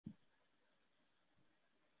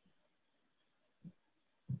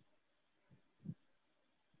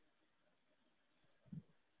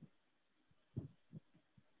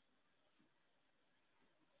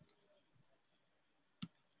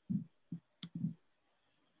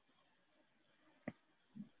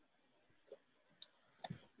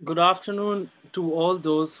Good afternoon to all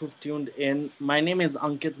those who've tuned in. My name is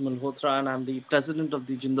Ankit Malhotra, and I'm the president of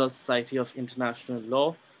the Jindal Society of International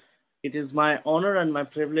Law. It is my honor and my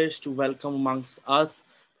privilege to welcome amongst us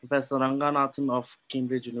Professor Ranganathan of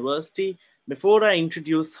Cambridge University. Before I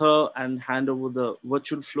introduce her and hand over the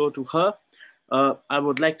virtual floor to her, I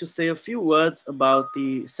would like to say a few words about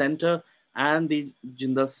the Center and the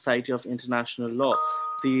Jindal Society of International Law.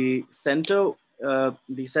 The Center,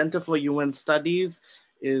 the Center for UN Studies,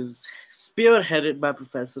 is spearheaded by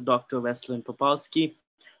Professor Dr. Veselin Popowski,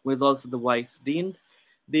 who is also the Vice Dean.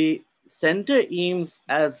 The center aims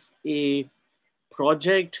as a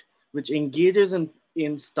project which engages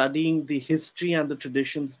in studying the history and the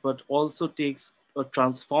traditions, but also takes a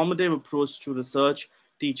transformative approach to research,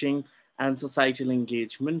 teaching, and societal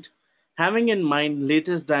engagement, having in mind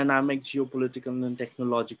latest dynamic geopolitical and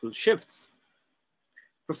technological shifts.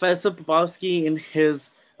 Professor Popowski, in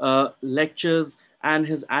his lectures and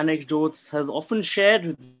his anecdotes, has often shared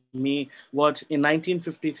with me what in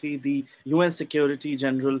 1953 the UN Secretary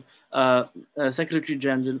General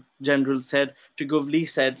said Taguvli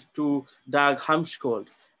said to Dag Hammarskjöld,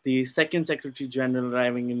 the second Secretary General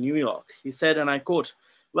arriving in New York. He said, and I quote,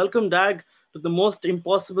 "Welcome, Dag, to the most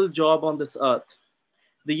impossible job on this earth.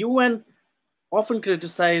 The UN, often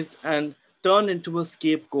criticized and turned into a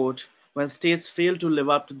scapegoat when states fail to live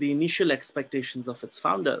up to the initial expectations of its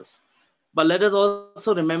founders. But let us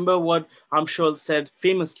also remember what Amschel said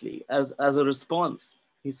famously as a response.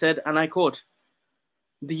 He said, and I quote,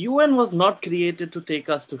 "The UN was not created to take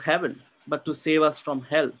us to heaven, but to save us from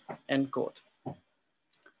hell," end quote.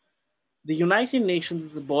 The United Nations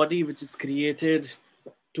is a body which is created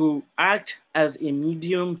to act as a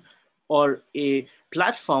medium or a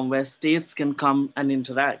platform where states can come and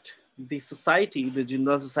interact. The society, the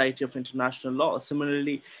Jindal Society of International Law,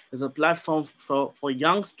 similarly is a platform for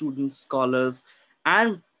young students, scholars,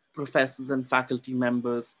 and professors and faculty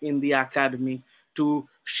members in the academy to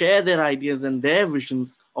share their ideas and their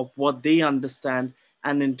visions of what they understand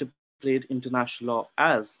and interpret international law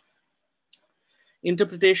as.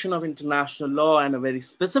 Interpretation of international law and a very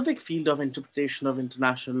specific field of interpretation of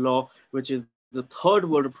international law, which is the third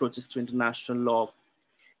world approaches to international law,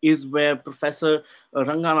 is where Professor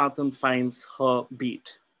Ranganathan finds her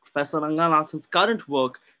beat. Professor Ranganathan's current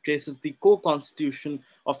work traces the co-constitution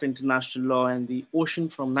of international law and the ocean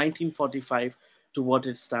from 1945 to what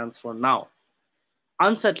it stands for now,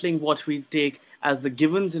 unsettling what we take as the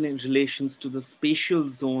givens in relations to the spatial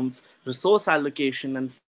zones, resource allocation,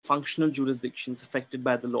 and functional jurisdictions affected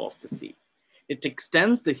by the law of the sea. It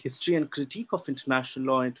extends the history and critique of international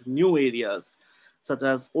law into new areas, such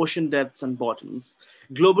as ocean depths and bottoms,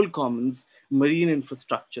 global commons, marine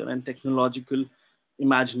infrastructure, and technological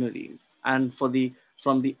imaginaries. And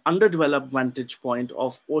from the underdeveloped vantage point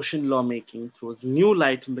of ocean lawmaking, throws new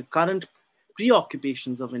light on the current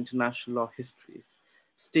preoccupations of international law histories,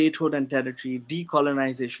 statehood and territory,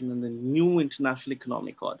 decolonization, and the new international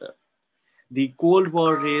economic order, the Cold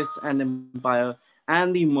War race and empire,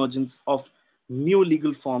 and the emergence of new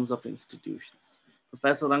legal forms of institutions.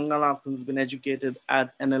 Professor Ranganathan has been educated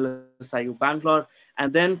at NLSIU Bangalore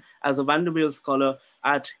and then as a Vanderbilt scholar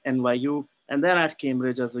at NYU and then at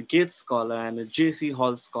Cambridge as a Gates scholar and a J.C.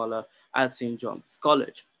 Hall scholar at St. John's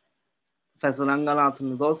College. Professor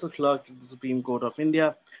Ranganathan is also clerked at the Supreme Court of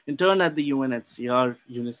India, interned at the UNHCR,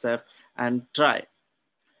 UNICEF, and TRI.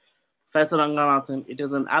 Professor Ranganathan, it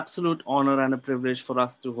is an absolute honor and a privilege for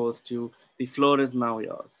us to host you. The floor is now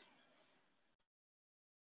yours.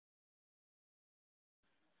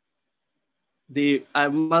 I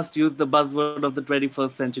must use the buzzword of the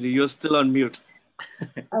 21st century. You're still on mute.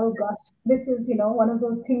 Oh gosh, this is, one of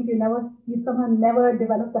those things you somehow never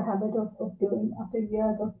develop the habit of doing after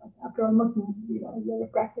years after almost, a year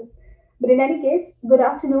of practice. But in any case, good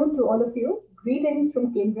afternoon to all of you. Greetings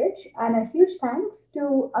from Cambridge, and a huge thanks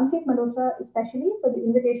to Ankit Malhotra, especially for the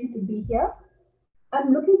invitation to be here.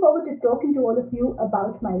 I'm looking forward to talking to all of you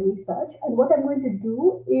about my research. And what I'm going to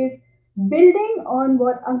do is building on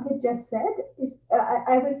what Ankit just said.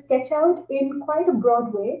 I will sketch out in quite a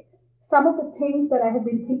broad way some of the things that I have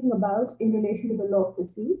been thinking about in relation to the law of the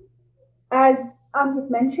sea. As Ankit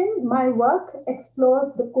mentioned, my work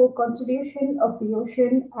explores the co-constitution of the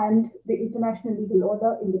ocean and the international legal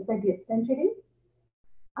order in the 20th century.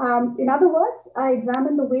 In other words, I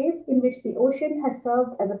examine the ways in which the ocean has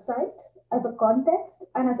served as a site, as a context,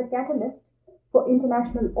 and as a catalyst for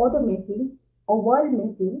international order making or world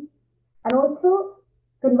making, and also,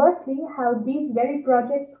 conversely, how these very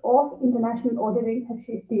projects of international ordering have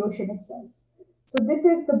shaped the ocean itself. So, this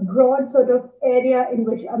is the broad sort of area in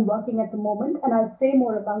which I'm working at the moment, and I'll say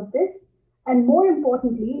more about this And more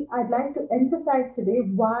importantly, I'd like to emphasize today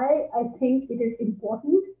why I think it is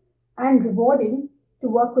important and rewarding to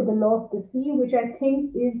work with the law of the sea, which I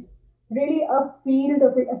think is really a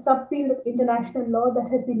subfield of international law that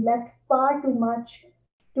has been left far too much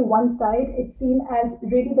to one side. It's seen as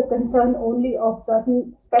really the concern only of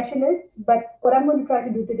certain specialists. But what I'm going to try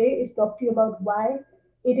to do today is talk to you about why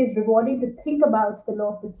it is rewarding to think about the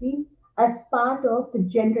law of the sea as part of the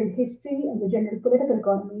general history and the general political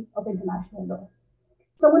economy of international law.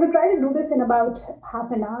 So I'm going to try to do this in about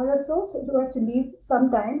half an hour or so as to leave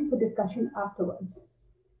some time for discussion afterwards.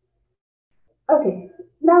 Okay,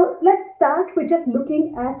 now let's start with just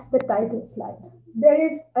looking at the title slide. There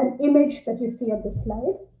is an image that you see on the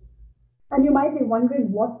slide, and you might be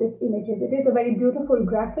wondering what this image is. It is a very beautiful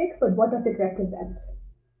graphic, but what does it represent?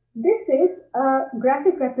 This is a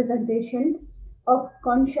graphic representation of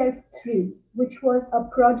Conshelf 3, which was a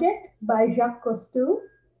project by Jacques Cousteau.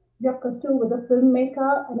 Jacques Cousteau was a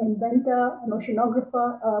filmmaker, an inventor, an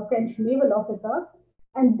oceanographer, a French naval officer,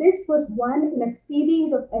 and this was one in a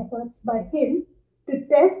series of efforts by him to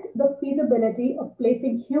test the feasibility of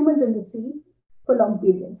placing humans in the sea for long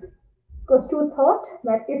periods. Cousteau thought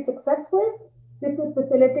that if successful, this would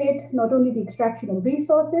facilitate not only the extraction of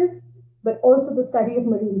resources, but also the study of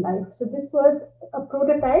marine life. So this was a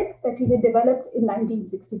prototype that he had developed in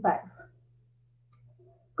 1965.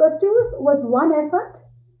 Cousteau's was one effort,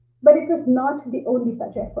 but it was not the only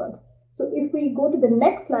such effort. So if we go to the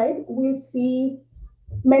next slide, we'll see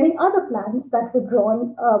many other plans that were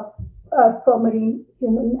drawn for marine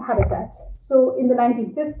human habitats. So in the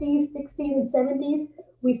 1950s, 60s, and 70s,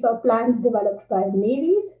 we saw plans developed by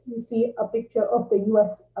navies. You see a picture of the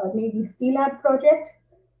US Navy Sea Lab project.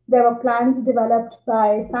 There were plans developed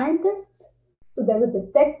by scientists. So there was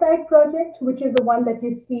the TechTide project, which is the one that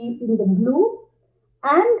you see in the blue,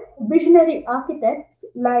 and visionary architects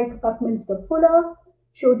like Buckminster Fuller,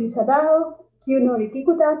 Shoji Sadao, Kiyonori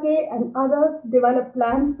Kikutake, and others developed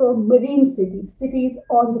plans for marine cities, cities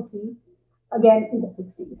on the sea, again in the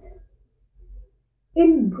 60s.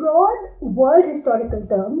 In broad world historical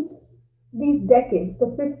terms, these decades, the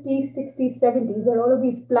 50s, 60s, 70s, where all of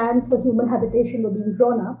these plans for human habitation were being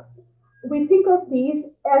drawn up, we think of these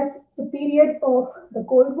as the period of the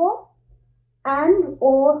Cold War and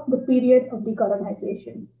or the period of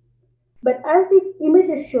decolonization. But as these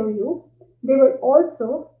images show you, they were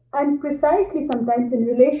also, and precisely sometimes in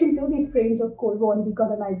relation to these frames of Cold War and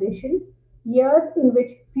decolonization, years in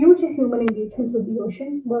which future human engagements with the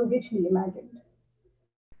oceans were richly imagined.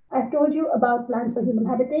 I've told you about plans for human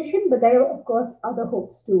habitation, but there are, of course, other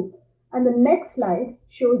hopes too. And the next slide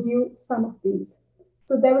shows you some of these.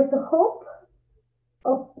 So there was the hope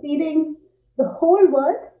of feeding the whole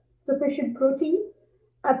world sufficient protein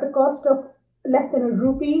at the cost of less than a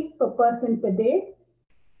rupee per person per day.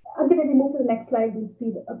 Ankit, if we move to the next slide, we'll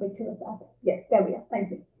see a picture of that. Yes, there we are.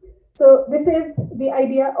 Thank you. So this is the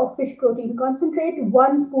idea of fish protein concentrate,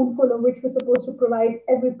 one spoonful of which was supposed to provide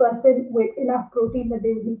every person with enough protein that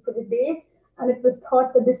they would need for the day. And it was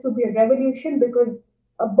thought that this would be a revolution because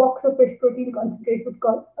a box of fish protein concentrate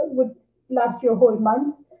would last you a whole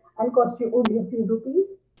month and cost you only a few rupees.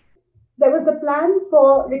 There was the plan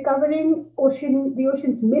for recovering the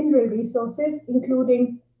ocean's mineral resources,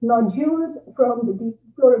 including nodules from the deep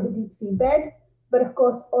floor of the deep sea bed, but of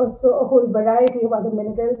course also a whole variety of other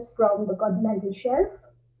minerals from the continental shelf.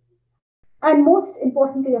 And most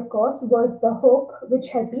importantly, of course, was the hope, which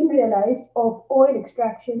has been realized, of oil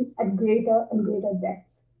extraction at greater and greater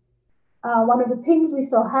depths. One of the things we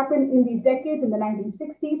saw happen in these decades in the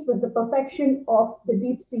 1960s was the perfection of the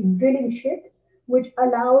deep sea drilling ship, which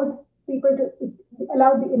allowed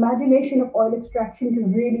the imagination of oil extraction to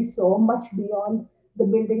really soar much beyond the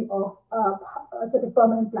building of sort of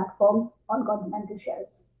permanent platforms on continental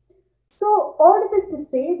shelves. So all this is to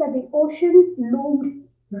say that the ocean loomed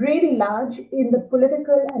really large in the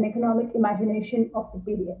political and economic imagination of the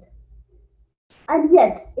period. And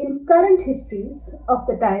yet, in current histories of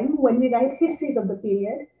the time, when we write histories of the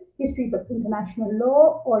period, histories of international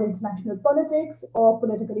law or international politics or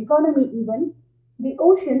political economy even, the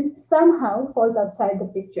ocean somehow falls outside the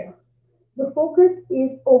picture. The focus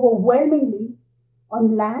is overwhelmingly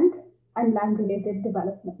on land and land-related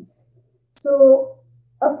developments. So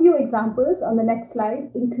a few examples on the next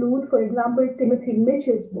slide include, for example, Timothy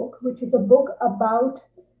Mitchell's book, which is a book about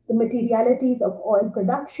the materialities of oil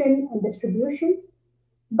production and distribution,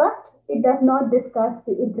 but it does not discuss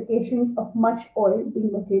the implications of much oil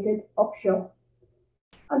being located offshore.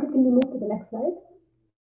 Ankit, can we move to the next slide?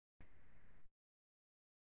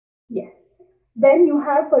 Yes. Then you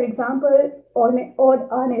have, for example,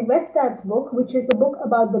 Arne Westad's book, which is a book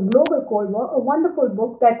about the global Cold War, a wonderful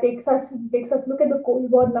book that takes us look at the Cold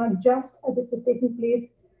War not just as it was taking place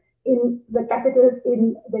in the capitals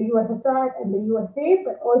in the USSR and the USA,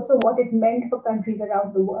 but also what it meant for countries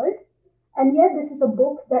around the world. And yet, this is a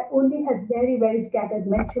book that only has very, very scattered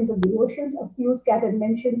mentions of the oceans, a few scattered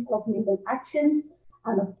mentions of naval actions,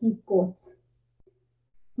 and of key ports.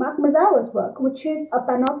 Mark Mazawa's work, which is a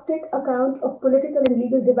panoptic account of political and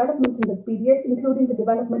legal developments in the period, including the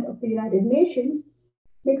development of the United Nations,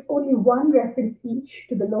 makes only one reference each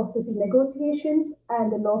to the Law of the Sea negotiations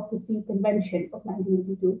and the Law of the Sea Convention of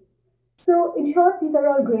 1982. So, in short, these are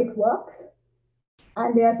all great works,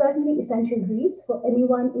 and they are certainly essential reads for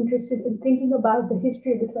anyone interested in thinking about the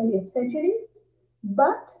history of the 20th century.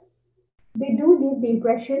 But they do leave the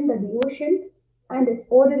impression that the ocean and its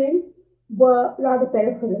ordering were rather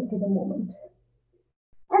peripheral to the moment.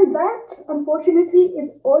 And that, unfortunately, is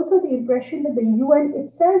also the impression that the UN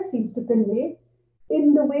itself seems to convey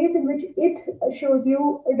in the ways in which it shows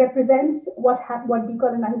you, it represents what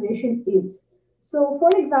decolonization is. So, for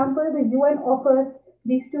example, the UN offers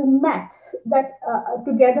these two maps that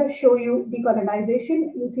together show you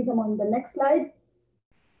decolonization. You'll see them on the next slide.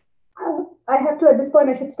 I have to, at this point,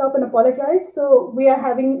 I should stop and apologize. So we are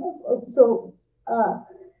having,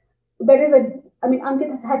 there is Ankit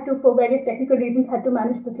has had to, for various technical reasons, had to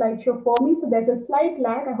manage the slideshow for me. So there's a slight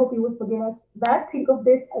lag. I hope you will forgive us that. Think of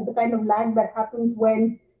this as the kind of lag that happens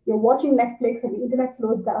when you're watching Netflix and the internet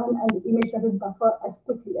slows down and the image doesn't buffer as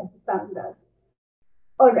quickly as the sound does.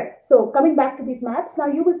 All right, so coming back to these maps, now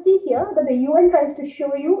you will see here that the UN tries to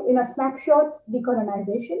show you in a snapshot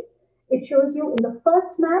decolonization. It shows you in the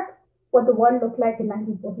first map what the world looked like in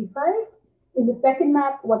 1945, in the second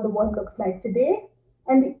map what the world looks like today,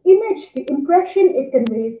 and the image, the impression it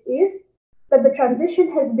conveys is that the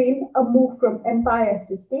transition has been a move from empires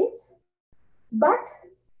to states, but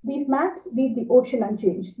these maps leave the ocean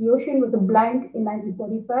unchanged. The ocean was a blank in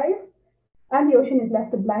 1945, and the ocean is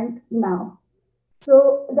left a blank now.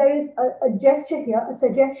 So there is a gesture here, a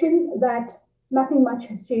suggestion that nothing much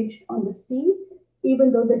has changed on the sea,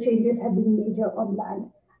 even though the changes have been major on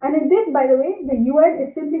land. And in this, by the way, the UN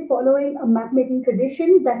is simply following a map-making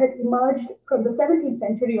tradition that had emerged from the 17th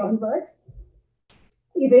century onwards,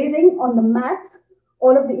 erasing on the maps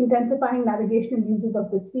all of the intensifying navigational uses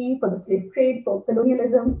of the sea for the slave trade, for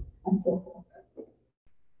colonialism, and so forth.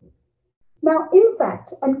 Now, in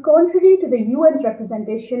fact, and contrary to the UN's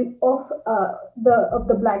representation of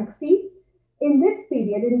the blank sea, in this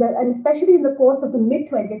period, and especially in the course of the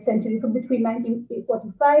mid-20th century, from between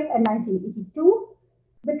 1945 and 1982,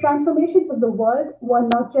 the transformations of the world were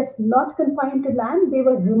not just not confined to land, they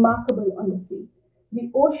were remarkable on the sea.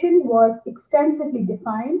 The ocean was extensively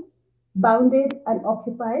defined, bounded, and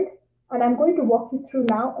occupied, and I'm going to walk you through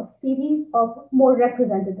now a series of more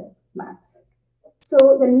representative maps. So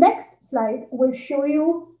the next slide will show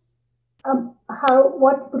you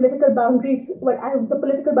what political boundaries, the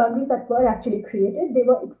political boundaries that were actually created. They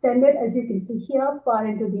were extended, as you can see here, far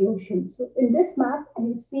into the ocean. So in this map,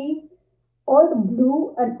 you see all the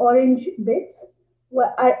blue and orange bits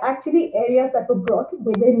are actually areas that were brought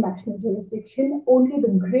within national jurisdiction. Only the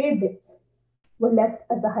gray bits were left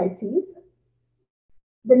as the high seas.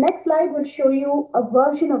 The next slide will show you a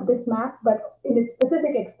version of this map, but in its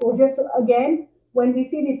Pacific exposure. So again, when we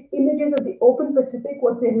see these images of the open Pacific,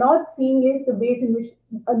 what we're not seeing is the ways in which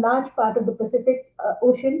a large part of the Pacific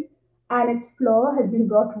Ocean and its floor has been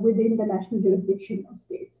brought within the national jurisdiction of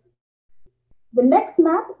states. The next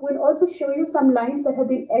map will also show you some lines that have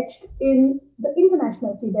been etched in the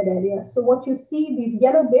international seabed areas. So what you see, these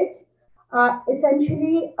yellow bits, are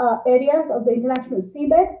essentially areas of the international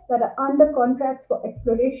seabed that are under contracts for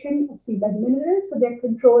exploration of seabed minerals. So they're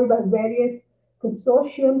controlled by various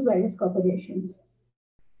consortiums, various corporations.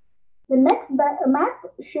 The next map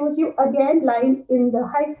shows you again lines in the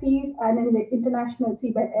high seas and in the international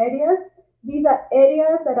seabed areas. These are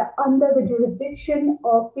areas that are under the jurisdiction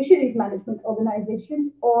of fisheries management organizations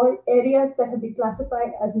or areas that have been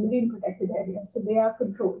classified as marine protected areas. So they are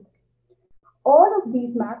controlled. All of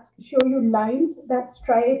these maps show you lines that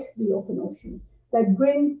striate the open ocean, that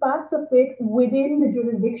bring parts of it within the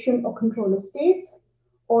jurisdiction or control of states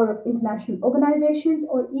or of international organizations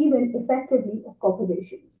or even effectively of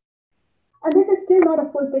corporations. And this is still not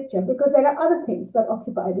a full picture because there are other things that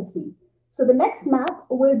occupy the sea. So the next map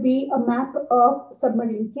will be a map of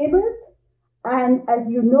submarine cables. And as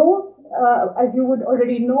you know, as you would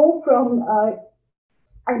already know from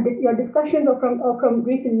your discussions or from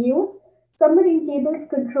recent news, submarine cables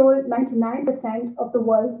control 99% of the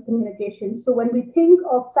world's communications. So when we think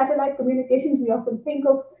of satellite communications, we often think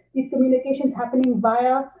of these communications happening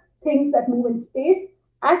via things that move in space.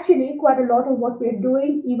 Actually, quite a lot of what we're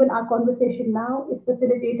doing, even our conversation now, is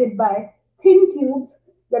facilitated by thin tubes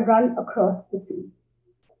that run across the sea.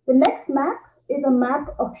 The next map is a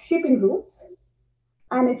map of shipping routes,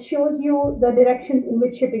 and it shows you the directions in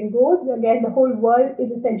which shipping goes. Again, the whole world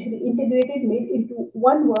is essentially integrated, made into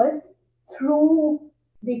one world through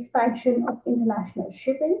the expansion of international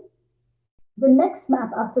shipping. The next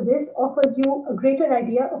map after this offers you a greater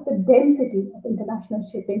idea of the density of international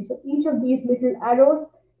shipping. So each of these little arrows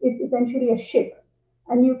is essentially a ship.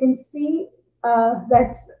 And you can see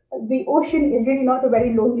that the ocean is really not a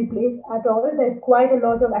very lonely place at all. There's quite a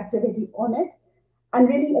lot of activity on it. And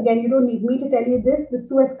really, again, you don't need me to tell you this. The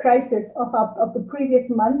Suez crisis of the previous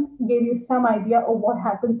month gave you some idea of what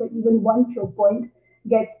happens when even one choke point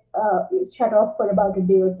gets shut off for about a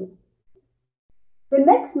day or two. The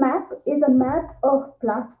next map is a map of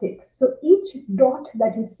plastics. So each dot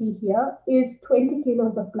that you see here is 20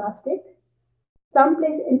 kilos of plastic.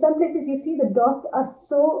 In some places, you see the dots are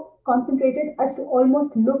so concentrated as to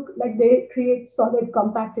almost look like they create solid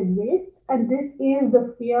compacted wastes. And this is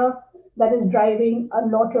the fear that is driving a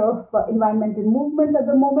lot of environmental movements at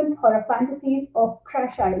the moment, horror fantasies of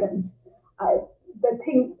trash islands. The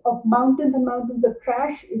thing of mountains and mountains of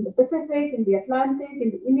trash in the Pacific, in the Atlantic,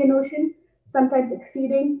 in the Indian Ocean, sometimes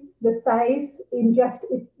exceeding the size in just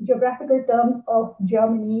geographical terms of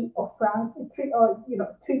Germany or France,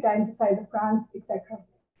 three times the size of France, etc.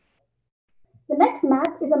 The next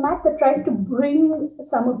map is a map that tries to bring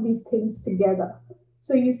some of these things together.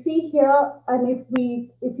 So you see here, and if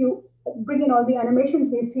you bring in all the animations,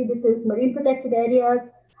 we'll see this is marine protected areas,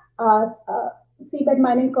 seabed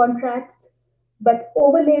mining contracts, but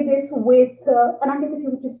overlay this with, and Ankit, if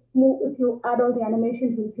you just move, if you add all the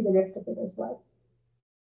animations, we'll see the rest of it as well.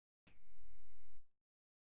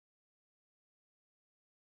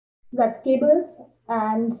 That's cables,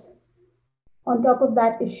 and on top of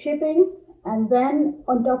that is shipping, and then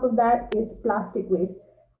on top of that is plastic waste.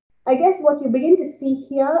 I guess what you begin to see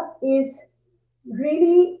here is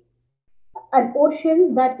really an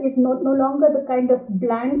ocean that is no longer the kind of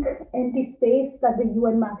blank, empty space that the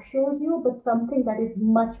UN map shows you, but something that is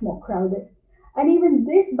much more crowded. And even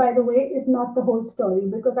this, by the way, is not the whole story,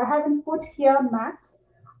 because I haven't put here maps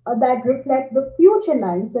that reflect the future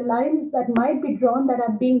lines, the lines that might be drawn that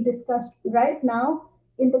are being discussed right now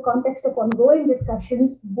in the context of ongoing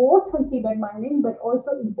discussions, both on seabed mining, but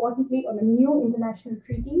also importantly on a new international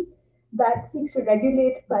treaty that seeks to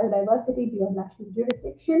regulate biodiversity beyond national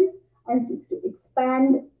jurisdiction and seeks to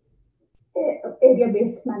expand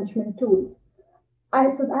area-based management tools. I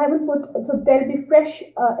haven't put, so there'll be fresh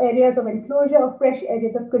areas of enclosure or fresh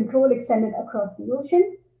areas of control extended across the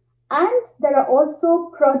ocean. And there are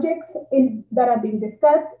also projects that are being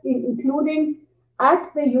discussed, including at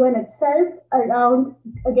the UN itself, around,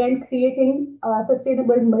 again, creating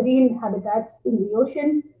sustainable marine habitats in the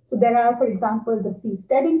ocean. So there are, for example, the sea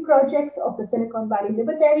steading projects of the Silicon Valley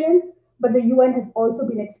libertarians, but the UN has also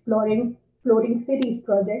been exploring floating cities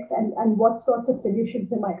projects and what sorts of solutions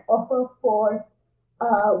they might offer for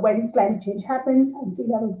when climate change happens and sea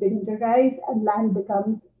levels begin to rise and land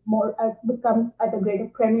becomes at a greater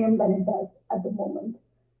premium than it does at the moment.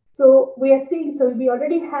 So we are seeing, so we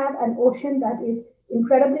already have an ocean that is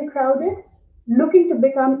incredibly crowded, looking to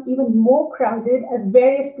become even more crowded as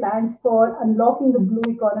various plans for unlocking the blue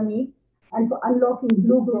economy and for unlocking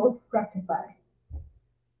blue growth fructify.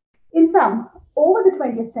 In sum, over the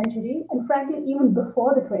 20th century, and frankly, even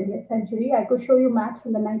before the 20th century, I could show you maps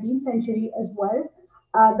from the 19th century as well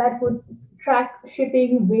that would track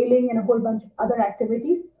shipping, whaling, and a whole bunch of other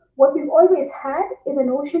activities. What we've always had is an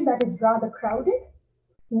ocean that is rather crowded.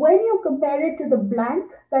 When you compare it to the blank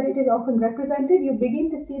that it is often represented, you begin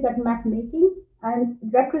to see that map making and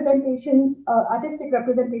representations, artistic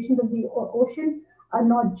representations of the ocean are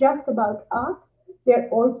not just about art, they're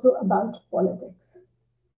also about politics.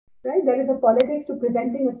 Right? There is a politics to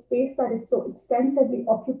presenting a space that is so extensively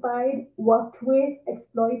occupied, worked with,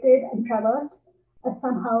 exploited, and traversed as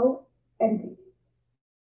somehow empty.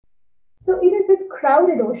 So it is this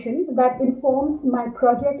crowded ocean that informs my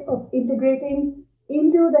project of integrating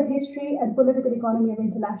into the history and political economy of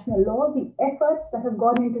international law the efforts that have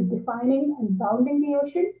gone into defining and bounding the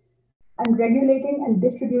ocean and regulating and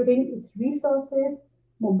distributing its resources,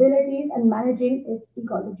 mobilities, and managing its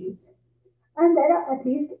ecologies. And there are at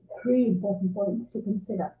least three important points to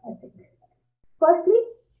consider, I think. Firstly,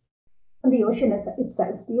 the ocean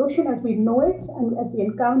itself. The ocean as we know it and as we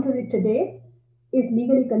encounter it today is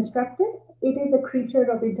legally constructed. It is a creature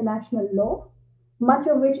of international law. much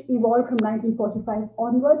of which evolved from 1945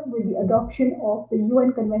 onwards with the adoption of the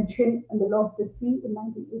UN Convention on the Law of the Sea in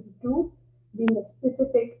 1982 being a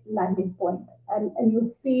specific landing point. And you'll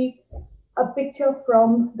see a picture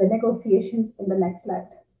from the negotiations in the next slide.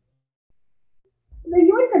 The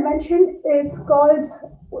UN Convention is called,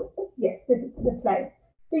 yes, this is the slide.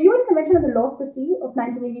 The UN Convention on the Law of the Sea of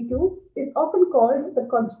 1982 is often called the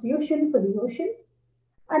Constitution for the Ocean,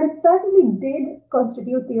 and it certainly did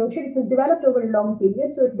constitute the ocean. It was developed over a long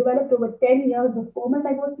period, so it developed over 10 years of formal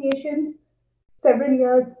negotiations, several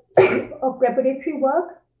years of preparatory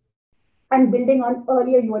work, and building on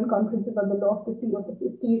earlier UN conferences on the law of the sea of the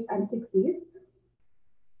 50s and 60s.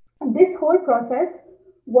 And this whole process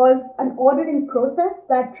was an ordering process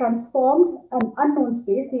that transformed an unknown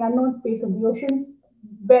space, the unknown space of the oceans,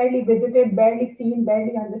 barely visited, barely seen,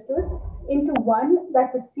 barely understood, into one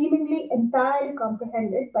that was seemingly entirely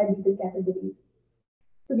comprehended by legal categories.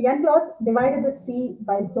 So the UNCLOS divided the sea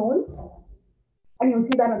by zones, and you'll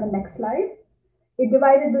see that on the next slide. It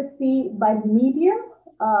divided the sea by medium,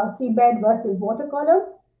 seabed versus water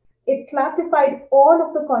column. It classified all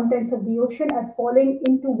of the contents of the ocean as falling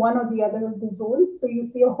into one or the other of the zones. So you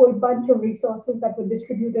see a whole bunch of resources that were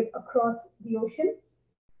distributed across the ocean.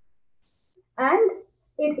 And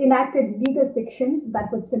it enacted legal fictions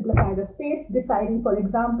that would simplify the space, deciding, for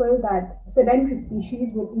example, that sedentary species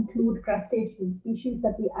would include crustacean species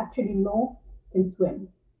that we actually know can swim,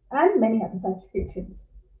 and many other such fictions.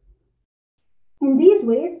 In these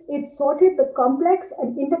ways, it sorted the complex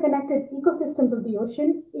and interconnected ecosystems of the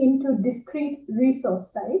ocean into discrete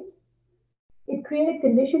resource sites. It created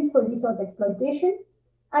conditions for resource exploitation,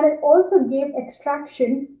 and it also gave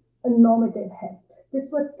extraction a normative heft. This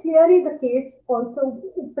was clearly the case also,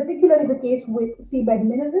 particularly the case with seabed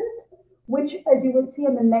minerals, which, as you will see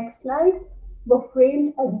on the next slide, were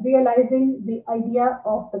framed as realizing the idea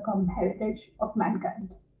of the common heritage of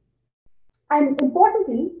mankind. And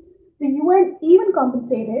importantly, the UN even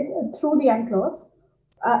compensated through the UNCLOS,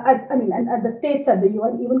 and the states at the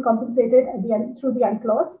UN even compensated through the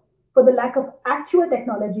UNCLOS for the lack of actual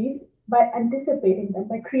technologies by anticipating them,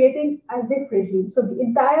 by creating as if regimes. So the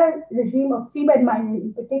entire regime of seabed mining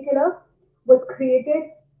in particular was created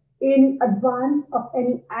in advance of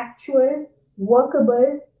any actual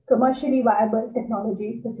workable, commercially viable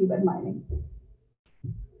technology for seabed mining.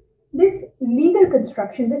 This legal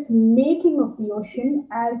construction, this making of the ocean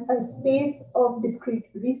as a space of discrete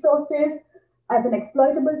resources, as an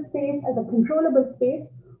exploitable space, as a controllable space,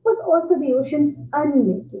 was also the ocean's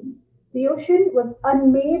unmaking. The ocean was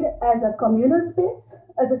unmade as a communal space,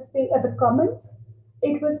 as a commons.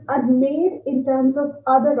 It was unmade in terms of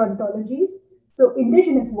other ontologies. So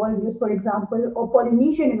indigenous worldviews, for example, or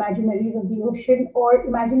Polynesian imaginaries of the ocean, or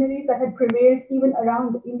imaginaries that had prevailed even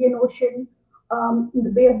around the Indian Ocean, in the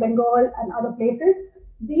Bay of Bengal and other places,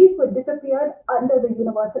 these were disappeared under the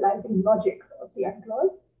universalizing logic of the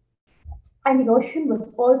UNCLOS. And the ocean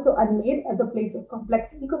was also unmade as a place of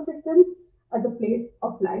complex ecosystems, as a place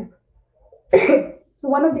of life. So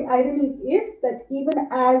one of the ironies is that even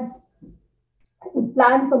as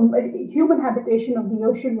plans for human habitation of the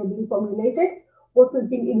ocean were being formulated, what was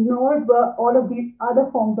being ignored were all of these other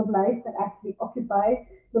forms of life that actually occupy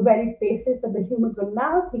the very spaces that the humans were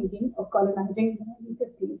now thinking of colonizing in the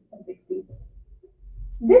 1950s and 60s.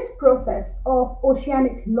 This process of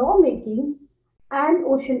oceanic lawmaking and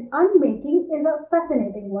ocean unmaking is a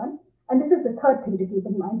fascinating one. And this is the third thing to keep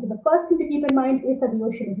in mind. So the first thing to keep in mind is that the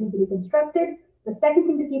ocean is legally constructed. The second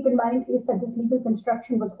thing to keep in mind is that this legal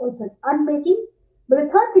construction was also its unmaking. But the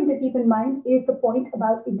third thing to keep in mind is the point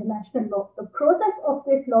about international law. The process of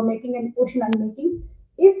this lawmaking and ocean unmaking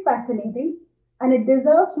is fascinating, and it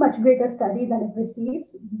deserves much greater study than it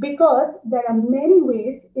receives, because there are many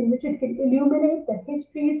ways in which it can illuminate the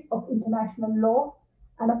histories of international law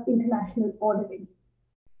and of international ordering.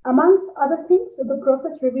 Amongst other things, the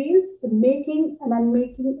process reveals the making and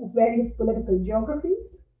unmaking of various political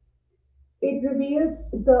geographies. It reveals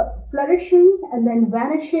the flourishing and then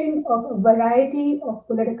vanishing of a variety of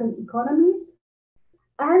political economies,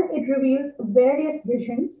 and it reveals various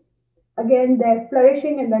visions, again, their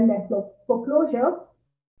flourishing and then their foreclosure,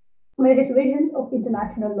 various visions of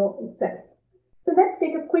international law itself. So let's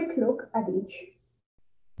take a quick look at each.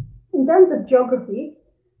 In terms of geography,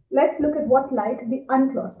 let's look at what light the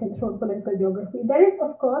UNCLOS can throw on political geography. There is,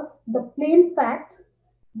 of course, the plain fact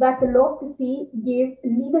that the law of the sea gave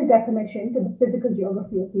legal definition to the physical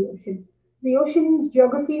geography of the ocean. The ocean's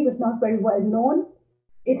geography was not very well known.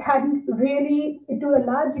 It hadn't really, to a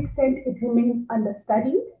large extent, it remains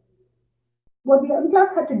understudied. What the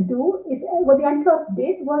UNCLOS had to do is, what the UNCLOS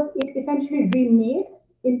did was it essentially remade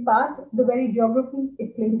in part, the very geographies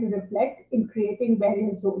it claimed to reflect in creating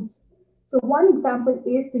various zones. So, one example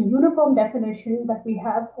is the uniform definition that we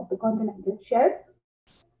have of the continental shelf.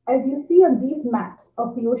 As you see on these maps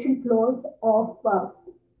of the ocean floors of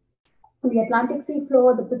the Atlantic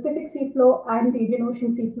seafloor, the Pacific seafloor, and the Indian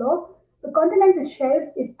Ocean seafloor, the continental shelf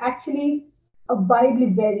is actually a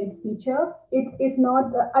widely varied feature. It is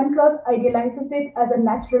not, UNCLOS idealizes it as a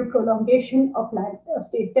natural prolongation of land, of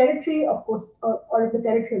state territory, of course, or of the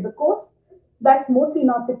territory of the coast. That's mostly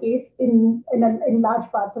not the case in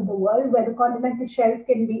large parts of the world, where the continental shelf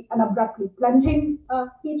can be an abruptly plunging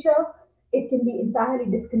feature, it can be entirely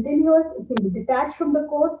discontinuous, it can be detached from the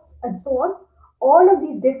coasts, and so on. All of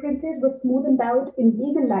these differences were smoothed out in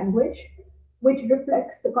legal language, which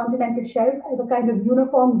reflects the continental shelf as a kind of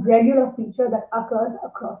uniform, regular feature that occurs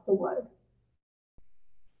across the world.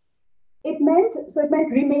 It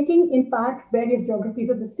meant remaking in part various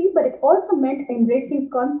geographies of the sea, but it also meant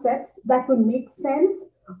embracing concepts that would make sense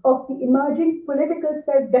of the emerging political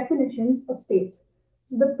self-definitions of states.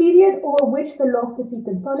 So the period over which the law of the sea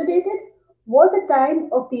consolidated was a time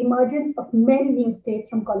of the emergence of many new states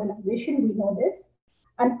from colonization, we know this.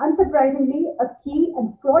 And unsurprisingly, a key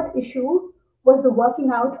and fraught issue was the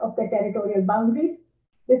working out of their territorial boundaries.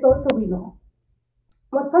 This also we know.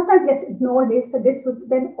 What sometimes gets ignored is that this was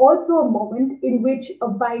then also a moment in which a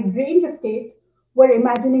wide range of states were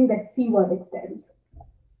imagining their seaward extents.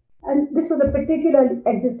 And this was a particularly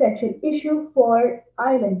existential issue for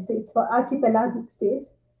island states, for archipelagic states,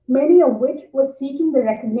 many of which were seeking the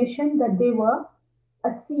recognition that they were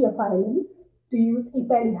a sea of islands, to use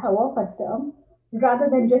Ipeli Hawafa's term, rather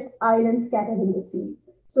than just islands scattered in the sea.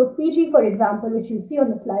 So Fiji, for example, which you see on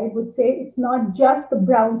the slide, would say it's not just the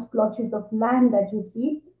brown splotches of land that you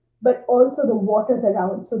see, but also the waters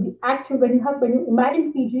around. So the actual, when you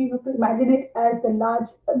imagine Fiji, you have to imagine it as the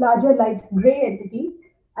larger light gray entity,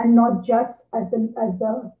 and not just as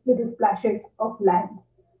the little splashes of land.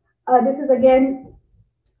 This is again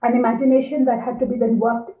an imagination that had to be then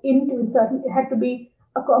worked into in certain. It had to be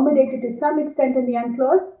accommodated to some extent in the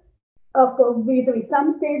UNCLOS. For vis-a-vis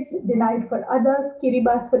some states, denied for others.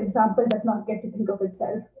 Kiribati, for example, does not get to think of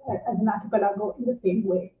itself as an archipelago in the same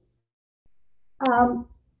way. Um,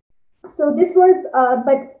 so this was,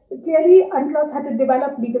 but clearly UNCLOS had to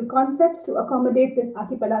develop legal concepts to accommodate this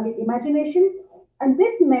archipelagic imagination. And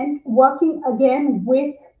this meant working again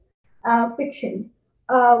with fiction.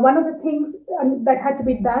 One of the things that had to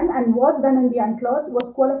be done and was done in the UNCLOS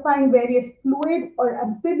was qualifying various fluid or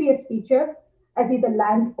amphibious features as either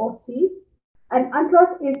land or sea. And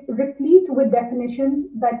UNCLOS is replete with definitions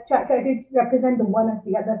that try to represent the one as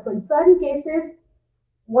the other. So in certain cases,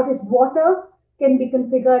 what is water can be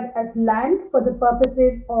configured as land for the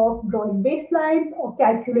purposes of drawing baselines or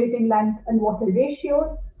calculating land and water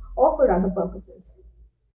ratios or for other purposes.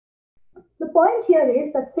 The point here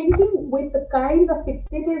is that thinking with the kinds of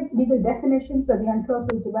fictive legal definitions that the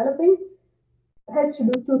UNCLOS was developing helps to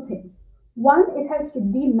do two things. One, it helps to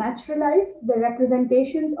denaturalize the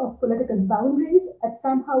representations of political boundaries as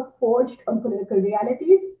somehow forged on political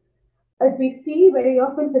realities. As we see, very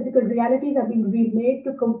often physical realities are being remade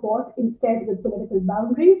to comport instead with political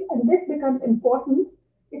boundaries, and this becomes important,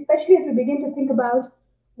 especially as we begin to think about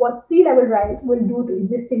what sea level rise will do to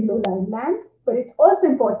existing low-lying lands. But it's also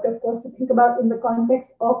important, of course, to think about in the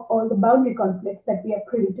context of all the boundary conflicts that we are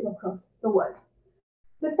privy to across the world.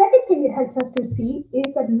 The second thing it helps us to see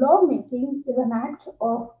is that lawmaking is an act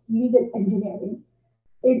of legal engineering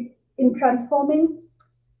in transforming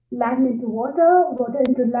land into water, water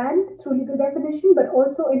into land through legal definition, but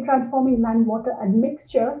also in transforming land, water, and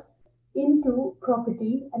mixtures into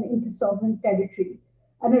property and into sovereign territory.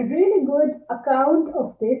 And a really good account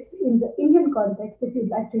of this in the Indian context, if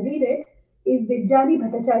you'd like to read it, is Vijayani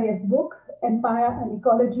Bhattacharya's book, Empire and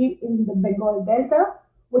Ecology in the Bengal Delta,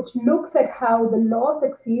 which looks at how the law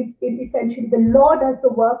succeeds in essentially the law does the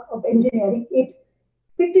work of engineering. It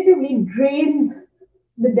fictively drains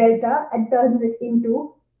the delta and turns it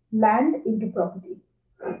into land, into property.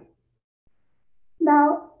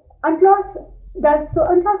 Now, UNCLOS does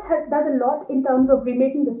a lot in terms of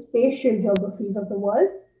remaking the spatial geographies of the world,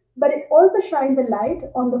 but it also shines a light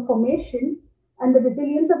on the formation and the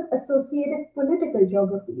resilience of associated political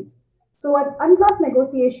geographies. So at UNCLOS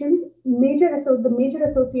negotiations, the major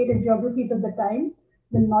associated geographies of the time,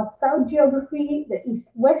 the North-South geography, the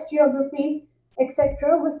East-West geography,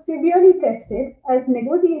 etc., was severely tested as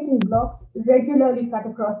negotiating blocs regularly cut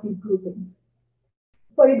across these groupings.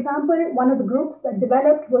 For example, one of the groups that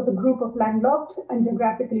developed was a group of landlocked and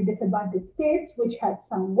geographically disadvantaged states, which had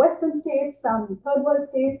some Western states, some third world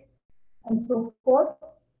states, and so forth.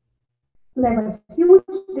 There were huge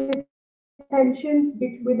disparities dissensions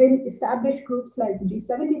within established groups like the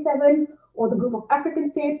G77 or the Group of African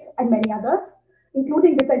States and many others,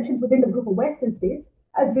 including dissensions within the Group of Western States,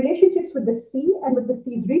 as relationships with the sea and with the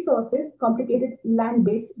sea's resources complicated land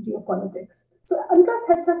based geopolitics. So, UNCLOS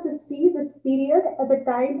helps us to see this period as a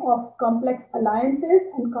time of complex alliances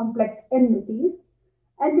and complex enmities.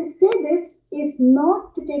 And to say this is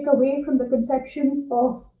not to take away from the conceptions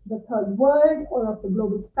of the Third World or of the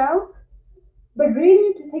Global South, but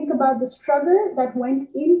really to think about the struggle that went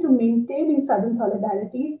into maintaining Southern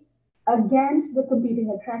solidarities against the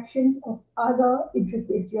competing attractions of other interest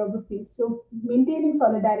based geographies. So, maintaining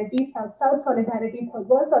solidarity, South South solidarity, Third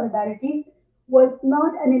World solidarity, was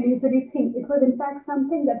not an illusory thing. It was, in fact,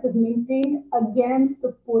 something that was maintained against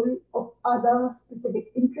the pull of other specific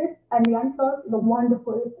interests. And the UNCLOS is a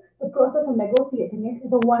wonderful, the process of negotiating it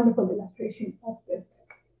is a wonderful illustration of this.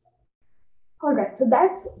 All right, so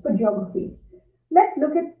that's for geography. Let's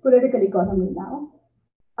look at political economy now.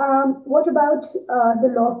 What about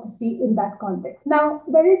the law of the sea in that context? Now,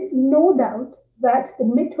 there is no doubt that the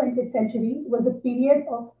mid 20th century was a period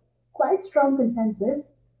of quite strong consensus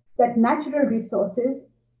that natural resources,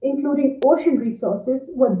 including ocean resources,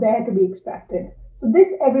 were there to be extracted. So,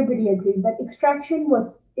 this everybody agreed that extraction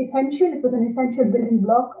was essential, it was an essential building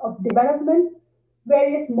block of development.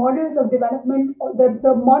 Various models of development,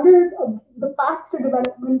 the models of the paths to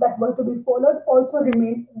development that were to be followed also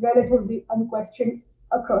remained relatively unquestioned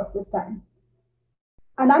across this time.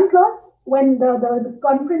 An UNCLOS, when the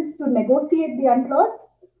conference to negotiate the UNCLOS,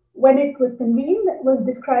 when it was convened, was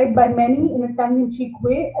described by many in a tongue-in-cheek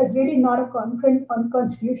way as really not a conference on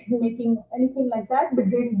constitution making or anything like that, but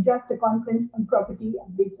really just a conference on property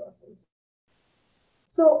and resources.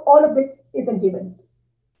 So all of this is a given.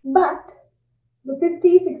 But the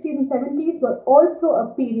 50s, 60s, and 70s were also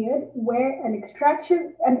a period where an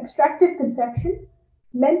extractive conception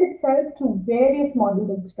lent itself to various models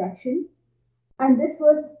of extraction. And this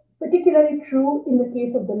was particularly true in the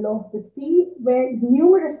case of the law of the sea, where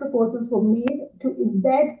numerous proposals were made to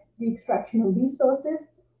embed the extraction of resources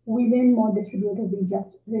within more distributively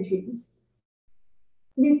just regimes.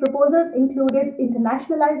 These proposals included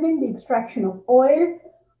internationalizing the extraction of oil,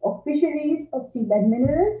 of fisheries, of seabed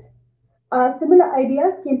minerals. Similar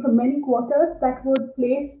ideas came from many quarters that would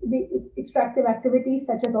place the extractive activities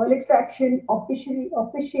such as oil extraction or fishery or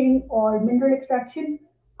fishing or mineral extraction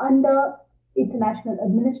under international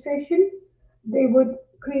administration. They would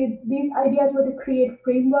create these ideas were to create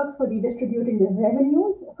frameworks for redistributing the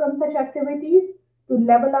revenues from such activities, to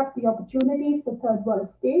level up the opportunities for third world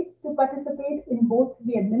states to participate in both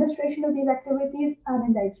the administration of these activities and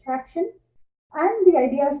in the extraction. And the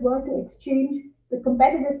ideas were to exchange the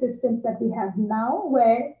competitive systems that we have now,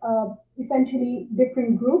 where essentially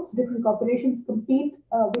different groups, different corporations compete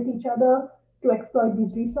with each other to exploit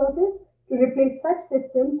these resources, to replace such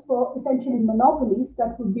systems for essentially monopolies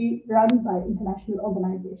that would be run by international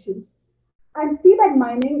organizations. And seabed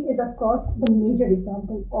mining is, of course, the major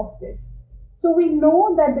example of this. So we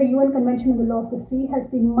know that the UN Convention on the Law of the Sea has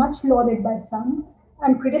been much lauded by some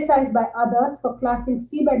and criticized by others for classing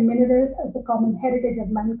seabed minerals as the common heritage of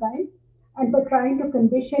mankind and for trying to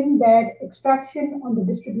condition their extraction on the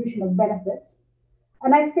distribution of benefits.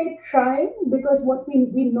 And I say trying because what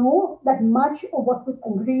we know that much of what was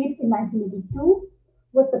agreed in 1982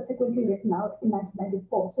 was subsequently written out in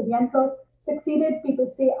 1994. So the UNCLOS succeeded, people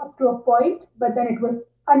say, up to a point, but then it was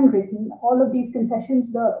unwritten. All of these concessions,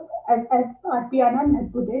 as R.P. Anand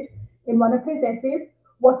had put it in one of his essays,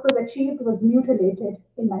 what was achieved was mutilated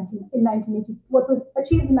in 1980. What was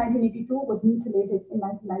achieved in 1982 was mutilated in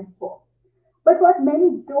 1994. But what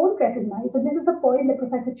many don't recognize, and this is a point that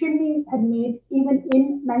Professor Chimney had made even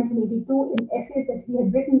in 1982 in essays that he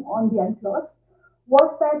had written on the UNCLOS,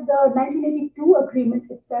 was that the 1982 agreement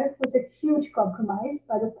itself was a huge compromise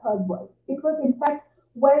by the Third World. It was, in fact,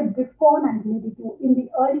 well before 1982, in the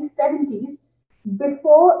early 70s,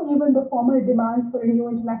 before even the formal demands for a new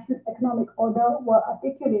international economic order were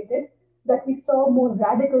articulated, that we saw more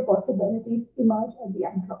radical possibilities emerge at the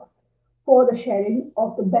UNCLOS for the sharing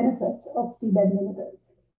of the benefits of seabed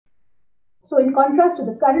minerals. So, in contrast to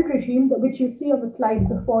the current regime, which you see on the slide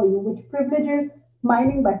before you, which privileges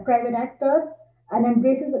mining by private actors and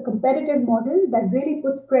embraces a competitive model that really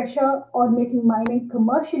puts pressure on making mining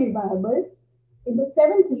commercially viable, in the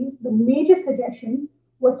 70s, the major suggestion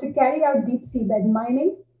was to carry out deep seabed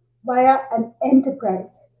mining via an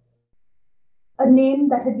enterprise, a name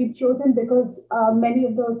that had been chosen because many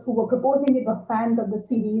of those who were proposing it were fans of the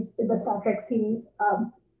series, the Star Trek series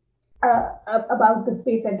about the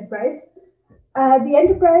space enterprise. The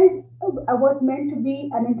enterprise was meant to be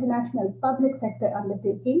an international public sector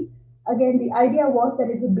undertaking Again, the idea was that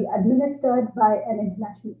it would be administered by an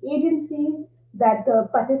international agency, that the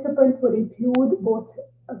participants would include both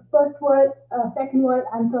first world, second world,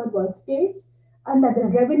 and third world states, and that the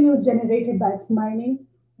revenues generated by its mining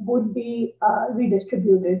would be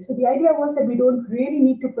redistributed. So the idea was that we don't really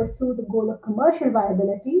need to pursue the goal of commercial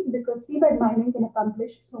viability because seabed mining can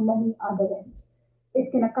accomplish so many other ends. It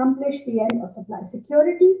can accomplish the end of supply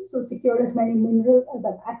security, so secure as many minerals as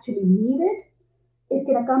are actually needed. It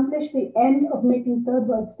can accomplish the end of making third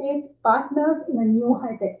world states partners in a new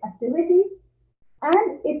high tech activity,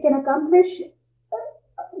 and it can accomplish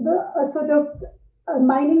the sort of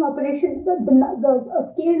mining operation,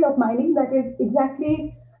 the scale of mining that is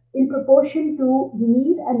exactly in proportion to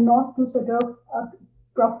need and not to sort of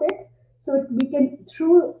profit. So we can,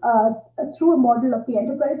 through a model of the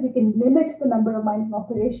enterprise, we can limit the number of mining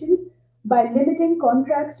operations by limiting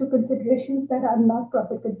contracts to considerations that are not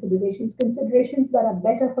profit considerations, considerations that are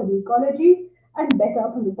better for the ecology and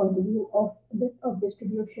better from the point of view of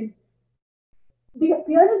distribution. The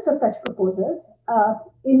appearance of such proposals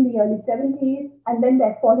in the early 70s and then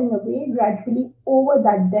their falling away gradually over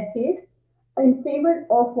that decade in favor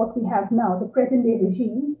of what we have now, the present day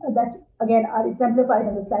regimes that again are exemplified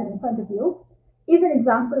on the slide in front of you, is an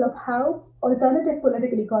example of how alternative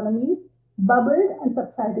political economies bubbled and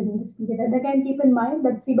subsided in this period. And again, keep in mind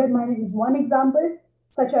that seabed mining is one example.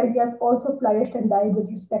 Such ideas also flourished and died with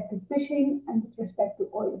respect to fishing and with respect to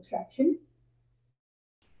oil extraction.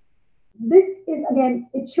 This is again,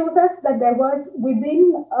 it shows us that there was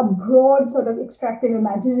within a broad sort of extractive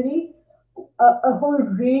imaginary a whole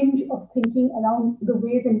range of thinking around the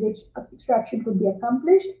ways in which extraction could be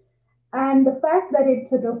accomplished. And the fact that it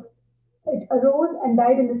arose and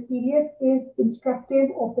died in this period is instructive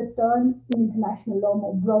of the turn in international law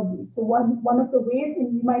more broadly. So one of the ways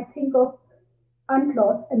in we might think of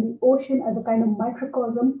UNCLOS and the ocean as a kind of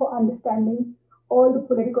microcosm for understanding all the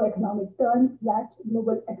political economic turns that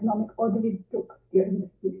global economic ordering took during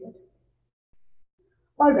this period.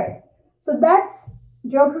 All right, so that's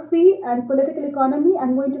geography and political economy.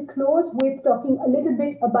 I'm going to close with talking a little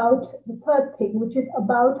bit about the third thing, which is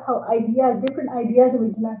about how ideas, different ideas of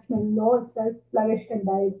international law itself flourished and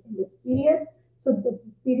died in this period. So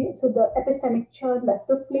the epistemic churn that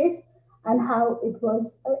took place and how it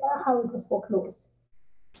was foreclosed.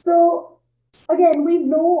 So again, we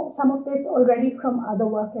know some of this already from other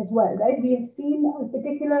work as well, right? We have seen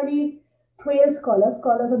particularly Trail scholars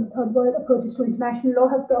of the third world approaches to international law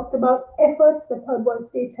have talked about efforts that third world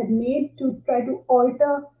states had made to try to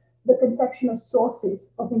alter the conception of sources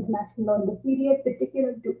of international law in the period,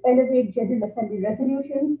 particularly to elevate General Assembly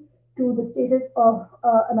resolutions to the status of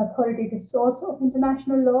an authoritative source of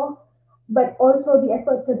international law, but also the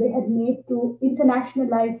efforts that they had made to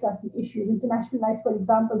internationalize certain issues. Internationalize, for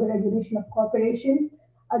example, the regulation of corporations,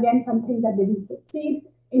 again, something that didn't succeed.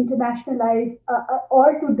 Internationalize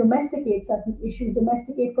or to domesticate certain issues.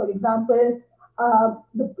 Domesticate, for example,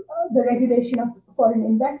 the regulation of foreign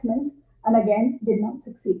investments, and again, did not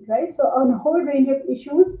succeed, right? So, on a whole range of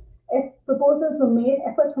issues, if proposals were made,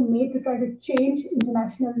 efforts were made to try to change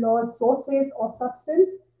international law's sources or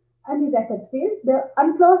substance, and these efforts failed. The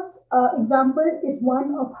UNCLOS example is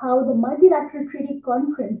one of how the multilateral treaty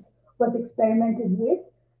conference was experimented with,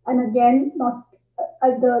 and again, not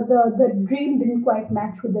the dream didn't quite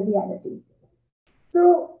match with the reality.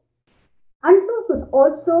 So UNCLOS was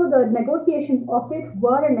also the negotiations of it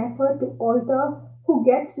were an effort to alter who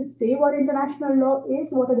gets to say what international law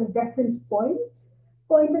is, what are the reference points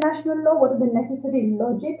for international law, what are the necessary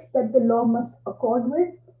logics that the law must accord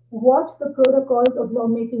with, what the protocols of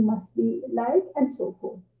lawmaking must be like, and so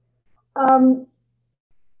forth. Um,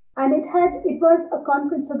 and it was a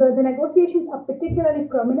conference, so the negotiations are particularly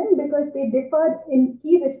prominent because they differed in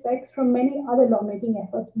key respects from many other lawmaking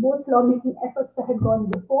efforts, both lawmaking efforts that had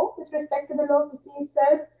gone before with respect to the law of the sea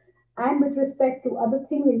itself and with respect to other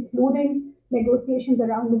things, including negotiations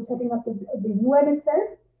around setting up the UN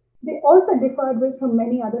itself. They also differed with from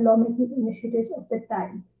many other lawmaking initiatives of the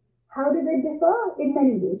time. How did they differ? In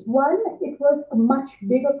many ways. One, it was a much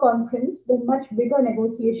bigger conference, a much bigger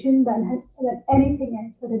negotiation than anything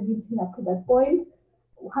else that had been seen up to that point.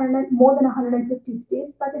 More than 150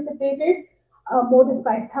 states participated. More than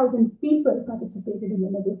 5,000 people participated in the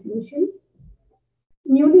negotiations.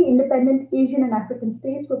 Newly independent Asian and African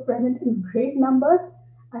states were present in great numbers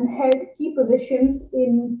and held key positions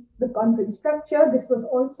in the conference structure. This was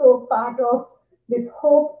also part of this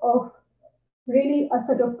hope of really a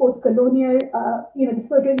sort of post-colonial, this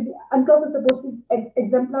was really, UNCLOS was supposed to be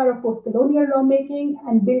exemplar of post-colonial lawmaking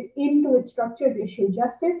and built into its structure racial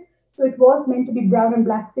justice. So it was meant to be brown and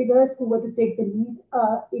black figures who were to take the lead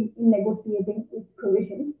in negotiating its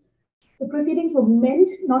provisions. The proceedings were meant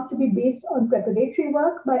not to be based on preparatory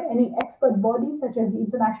work by any expert body such as the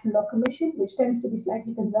International Law Commission, which tends to be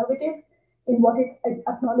slightly conservative in what it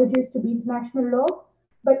acknowledges to be international law,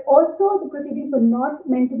 but also the proceedings were not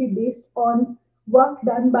meant to be based on work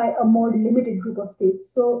done by a more limited group of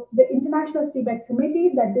states. So the International Seabed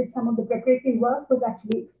Committee that did some of the preparatory work was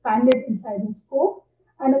actually expanded in size and scope,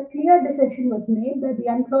 and a clear decision was made that the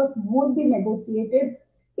UNCLOS would be negotiated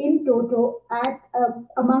in toto at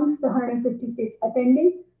amongst the 150 states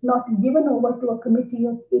attending, not given over to a committee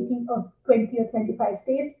of 80 of 20 or 25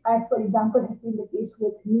 states, as for example has been the case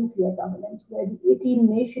with nuclear governance, where the 18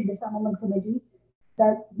 nation disarmament committee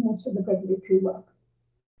does most of the preparatory work.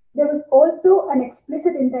 There was also an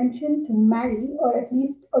explicit intention to marry, or at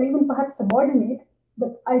least, or even perhaps subordinate,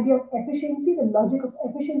 the idea of efficiency, the logic of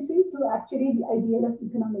efficiency, to actually the ideal of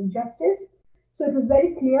economic justice. So it was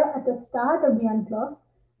very clear at the start of the UNCLOS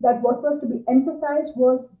that what was to be emphasized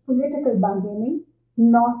was political bargaining,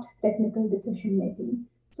 not technical decision making.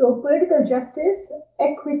 So political justice,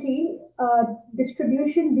 equity,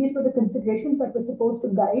 distribution, these were the considerations that were supposed to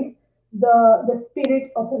guide the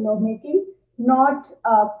spirit of the lawmaking, not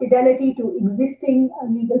fidelity to existing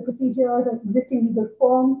legal procedures or existing legal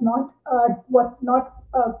forms, not what not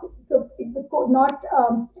so not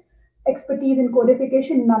expertise in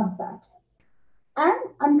codification, none of that. And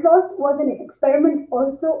UNCLOS was an experiment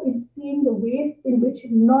also in seeing the ways in which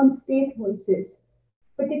non-state voices,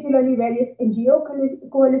 particularly various NGO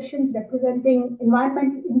coalitions representing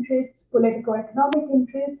environmental interests, political economic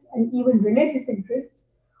interests, and even religious interests,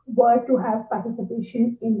 were to have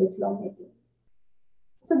participation in this lawmaking.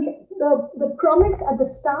 So the promise at the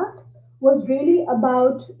start was really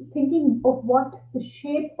about thinking of what the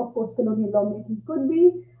shape of post-colonial lawmaking could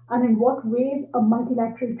be and in what ways a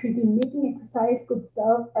multilateral treaty making exercise could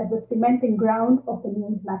serve as the cementing ground of the new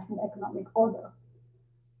international economic order.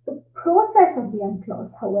 The process of the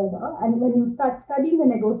UNCLOS, however, and when you start studying the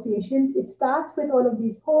negotiations, it starts with all of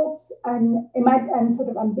these hopes and sort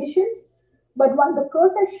of ambitions, but when the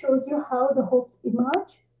process shows you how the hopes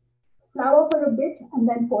emerge, flower for a bit, and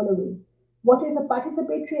then fall away. What is a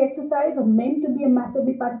participatory exercise or meant to be a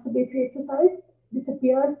massively participatory exercise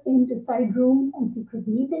disappears into side rooms and secret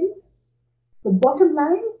meetings. The bottom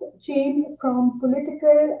lines change from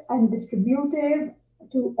political and distributive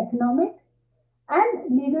to economic,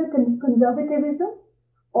 and legal conservatism,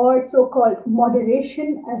 or so-called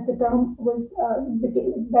moderation, as the term was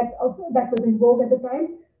that was in vogue at the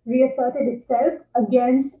time, reasserted itself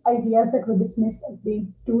against ideas that were dismissed as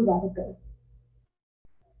being too radical.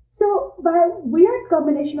 So, by a weird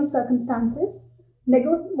combination of circumstances,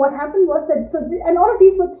 what happened was that and all of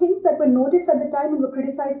these were things that were noticed at the time and were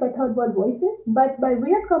criticized by third world voices. But by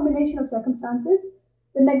weird combination of circumstances,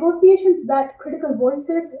 the negotiations that critical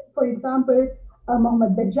voices, for example,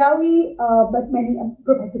 Mohammad Bajawi, but many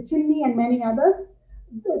Professor Chunni and many others,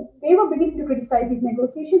 they were beginning to criticize these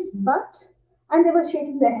negotiations, and they were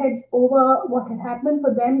shaking their heads over what had happened.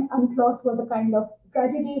 For them, UNCLOS was a kind of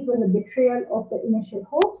tragedy, it was a betrayal of the initial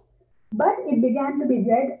hopes, but it began to be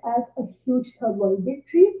read as a huge third world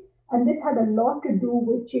victory, and this had a lot to do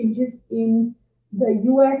with changes in the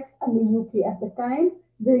US and the UK at the time.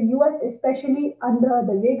 The US, especially under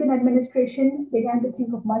the Reagan administration, began to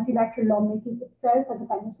think of multilateral lawmaking itself as a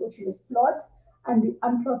kind of socialist plot, and the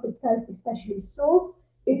UNCLOS itself especially so.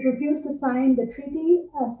 It refused to sign the treaty,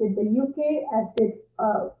 as did the UK, as did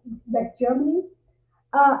West Germany.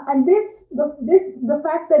 And the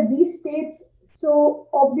fact that these states so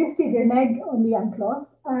obviously reneged on the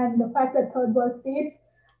UNCLOS, and the fact that third world states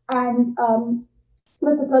and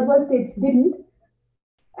that the third world states didn't,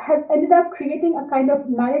 has ended up creating a kind of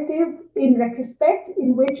narrative in retrospect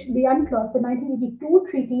in which the UNCLOS, the 1982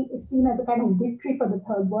 treaty, is seen as a kind of victory for the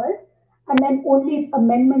third world, and then only its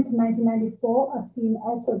amendments in 1994 are seen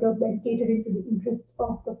as sort of then catering to the interests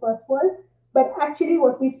of the first world. But actually,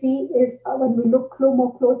 what we see is when we look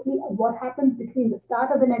more closely at what happens between the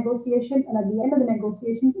start of the negotiation and at the end of the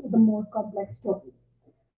negotiations, is a more complex story.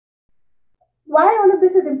 Why all of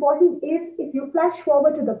this is important is if you flash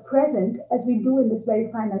forward to the present, as we do in this very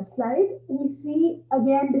final slide, we see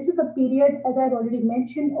again, this is a period, as I've already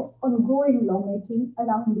mentioned, of ongoing lawmaking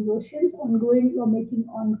around the oceans, ongoing lawmaking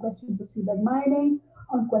on questions of seabed mining,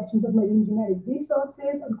 on questions of marine genetic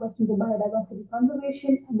resources, on questions of biodiversity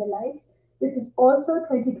conservation, and the like. This is also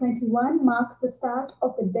 2021 marks the start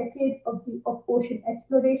of the decade of ocean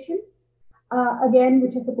exploration. Again,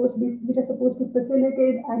 which are supposed to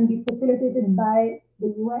facilitate and be facilitated by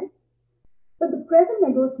the UN. But the present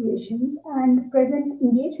negotiations and present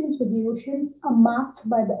engagements with the ocean are marked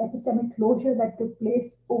by the epistemic closure that took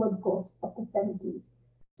place over the course of the 70s.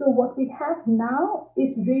 So what we have now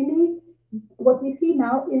is really what we see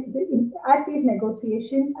now is at these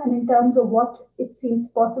negotiations and in terms of what it seems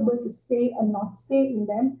possible to say and not say in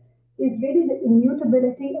them is really the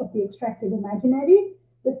immutability of the extracted imaginary,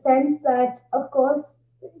 the sense that, of course,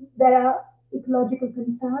 there are ecological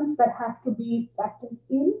concerns that have to be factored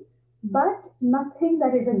in, but nothing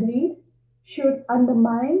that is agreed should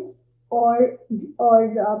undermine or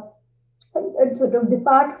and sort of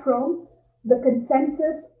depart from the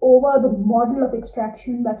consensus over the model of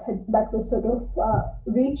extraction that was sort of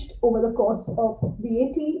reached over the course of the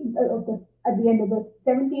 80 of the at the end of the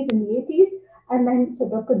 70s and the 80s, and then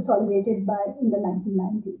sort of consolidated by in the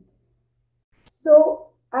 1990s. So,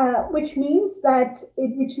 which leaves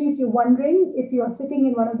you wondering if you are sitting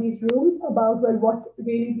in one of these rooms about, well, what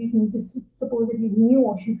really this supposedly new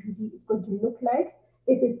ocean treaty is going to look like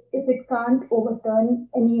if it can't overturn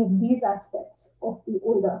any of these aspects of the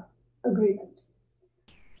older agreement.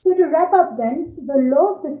 So to wrap up then, the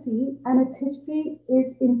law of the sea and its history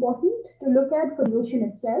is important to look at for the ocean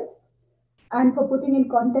itself and for putting in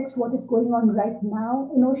context what is going on right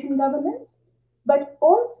now in ocean governance. But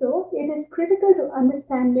also, it is critical to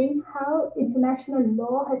understanding how international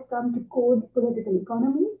law has come to code political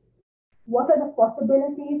economies. What are the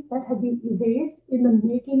possibilities that have been erased in the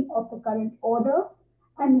making of the current order?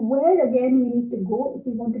 And where again we need to go if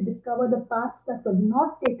we want to discover the paths that were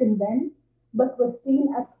not taken then, but were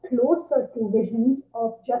seen as closer to visions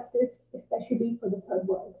of justice, especially for the third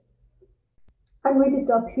world. I'm going to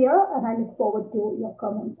stop here and I look forward to your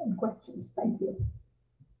comments and questions. Thank you.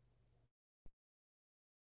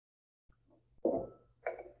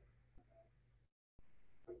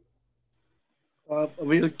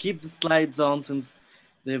 We'll keep the slides on since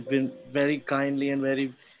they've been very kindly and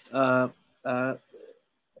very uh, uh,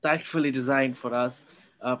 tactfully designed for us.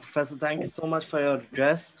 Professor, thank you so much for your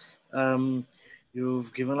address. Um,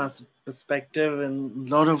 you've given us perspective and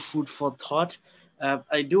a lot of food for thought.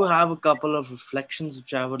 I do have a couple of reflections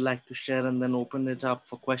which I would like to share and then open it up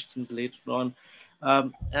for questions later on.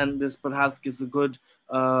 And this perhaps gives a good,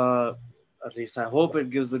 at least I hope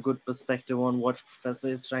it gives a good perspective on what Professor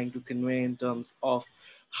is trying to convey in terms of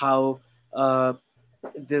how uh,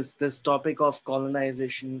 this topic of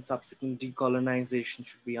colonization, subsequent decolonization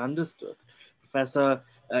should be understood. Professor,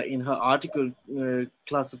 in her article,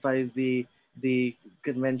 classifies the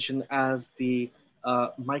convention as the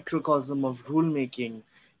microcosm of rulemaking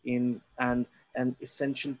in an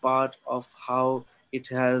essential part of how it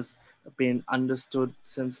has been understood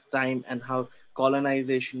since time and how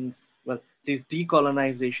colonizations, well, this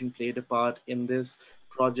decolonization played a part in this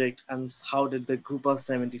project and how did the group of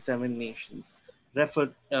 77 nations refer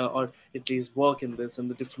or at least work in this and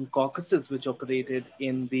the different caucuses which operated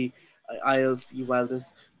in the ILC while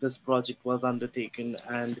this project was undertaken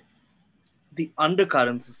and the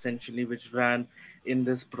undercurrents essentially which ran in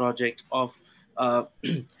this project of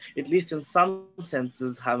at least in some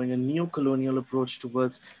senses having a neo-colonial approach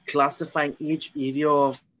towards classifying each area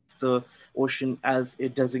of the ocean as a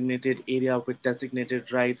designated area with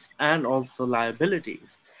designated rights and also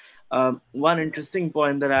liabilities. One interesting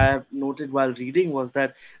point that I have noted while reading was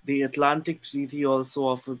that the Atlantic Treaty also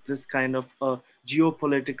offers this kind of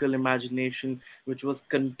geopolitical imagination, which was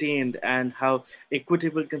contained, and how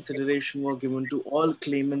equitable consideration was given to all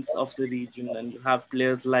claimants of the region. And you have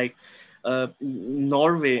players like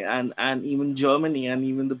Norway and even Germany and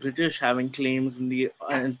even the British having claims in the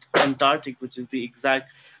Antarctic, which is the exact,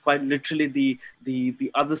 quite literally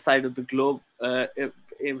the other side of the globe.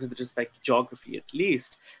 With respect to geography at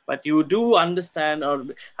least, but you do understand or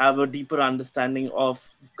have a deeper understanding of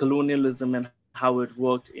colonialism and how it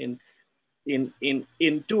worked in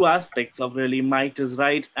two aspects of really might is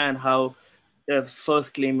right and how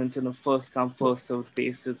first claimants in a first come first served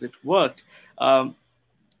basis it worked.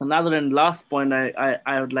 Another and last point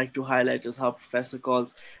I would like to highlight is how Professor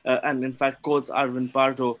calls, and in fact quotes Arvind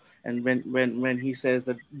Pardo, and when he says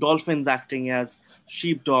that dolphins acting as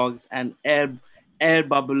sheepdogs and air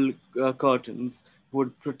bubble curtains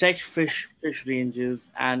would protect fish ranges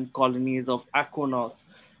and colonies of aquanauts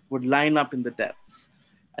would line up in the depths.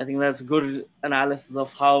 I think that's a good analysis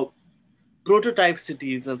of how prototype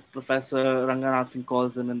cities, as Professor Ranganathan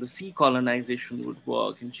calls them, and the sea colonization would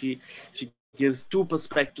work. And she gives two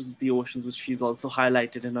perspectives of the oceans, which she's also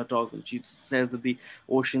highlighted in her talk. And she says that the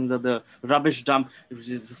oceans are the rubbish dump, which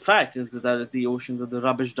is a fact, is that the oceans are the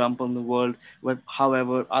rubbish dump on the world, but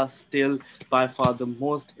however are still by far the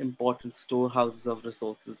most important storehouses of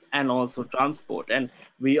resources and also transport. And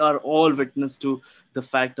we are all witness to the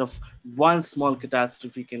fact of one small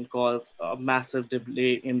catastrophe can cause a massive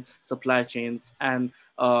delay in supply chains and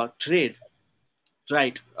trade.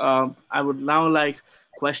 Right. I would now like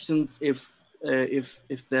questions if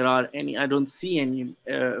if there are any. I don't see any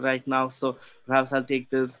right now, so perhaps I'll take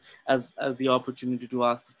this as the opportunity to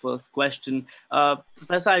ask the first question.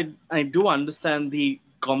 Professor, I do understand the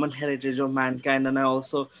common heritage of mankind, and I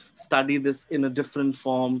also study this in a different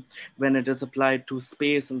form when it is applied to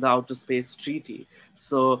space and the Outer Space Treaty.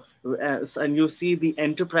 So, and you see the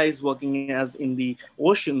enterprise working as in the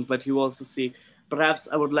oceans, but you also see, perhaps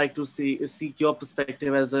I would like to seek your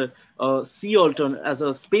perspective as as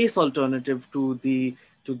a space alternative to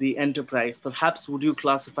the enterprise. Perhaps would you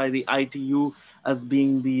classify the ITU as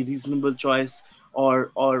being the reasonable choice,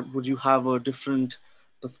 or would you have a different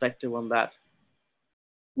perspective on that?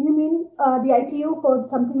 You mean the ITU for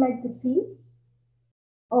something like the sea?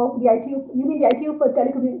 Or the ITU, you mean the ITU for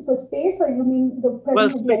for space, or you mean the Well,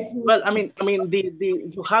 presence of the ITU? well,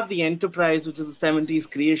 the you have the Enterprise, which is the '70s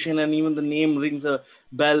creation, and even the name rings a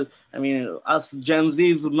bell. I mean, us Gen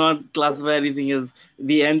Zs would not classify anything as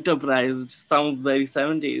the Enterprise, which sounds very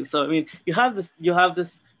 '70s. So, I mean, you have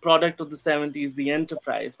this product of the '70s, the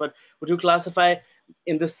Enterprise. But would you classify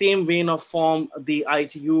in the same vein of form the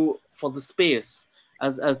ITU for the space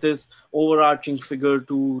as this overarching figure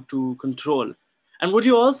to control? And would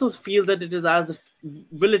you also feel that it is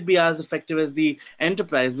will it be as effective as the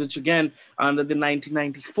enterprise, which again, under the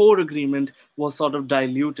 1994 agreement, was sort of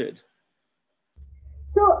diluted?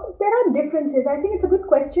 So there are differences. I think it's a good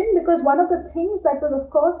question because one of the things that was, of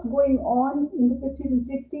course, going on in the 50s and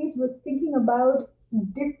 60s was thinking about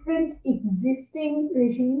different existing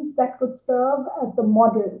regimes that could serve as the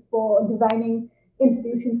model for designing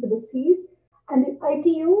institutions for the seas. And the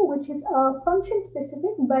ITU, which is a function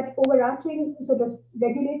specific but overarching sort of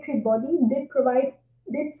regulatory body,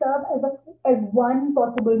 did serve as one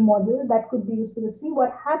possible model that could be used for the sea.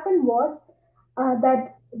 What happened was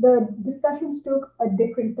that the discussions took a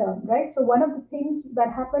different turn, right? So one of the things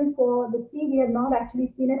that happened for the sea, we have not actually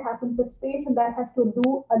seen it happen for space, and that has to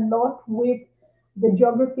do a lot with the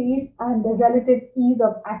geographies and the relative ease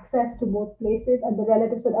of access to both places and the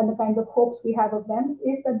relatives and the kinds of hopes we have of them.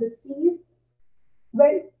 Is that the seas,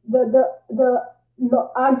 well, the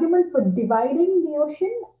argument for dividing the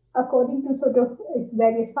ocean according to sort of its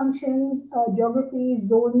various functions, geographies,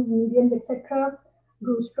 zones, mediums, etc.,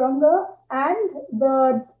 grew stronger, and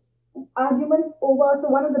the arguments over. So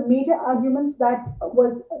one of the major arguments that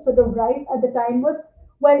was sort of right at the time was,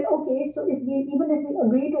 well, okay, so if we even if we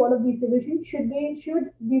agree to all of these divisions, should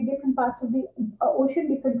these different parts of the ocean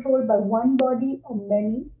be controlled by one body or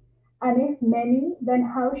many? And if many, then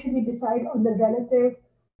how should we decide on the relative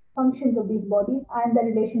functions of these bodies and their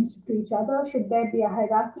relations to each other? Should there be a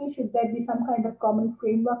hierarchy? Should there be some kind of common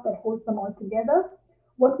framework that holds them all together?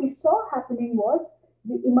 What we saw happening was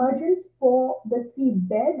the emergence for the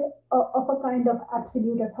seabed of a kind of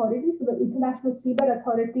absolute authority. So the International Seabed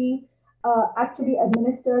Authority actually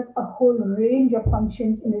administers a whole range of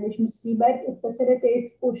functions in relation to seabed. It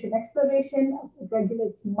facilitates ocean exploration, it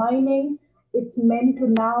regulates mining, it's meant to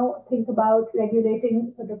now think about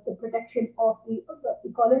regulating sort of the protection of the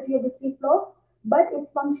ecology of the seafloor, but its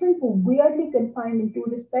functions were weirdly confined in two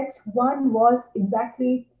respects. One was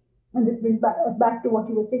exactly, and this brings us back to what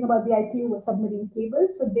you were saying about the ITU was submarine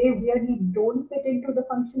cables. So they really don't fit into the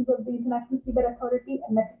functions of the International Seabed Authority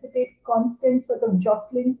and necessitate constant sort of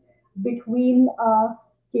jostling between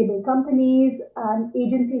cable companies and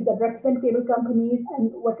agencies that represent cable companies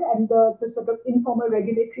and the sort of informal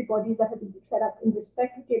regulatory bodies that have been set up in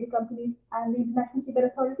respect to cable companies and the International Seabed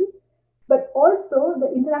Authority, but also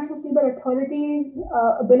the International Seabed Authority's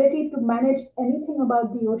ability to manage anything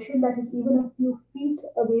about the ocean that is even a few feet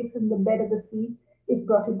away from the bed of the sea is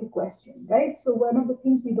brought into question, right? So one of the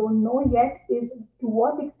things we don't know yet is to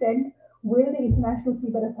what extent will the International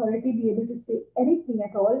Seabed Authority be able to say anything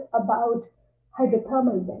at all about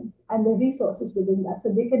hydrothermal vents and the resources within that. So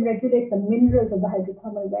they can regulate the minerals of the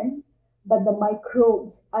hydrothermal vents, but the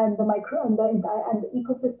microbes and the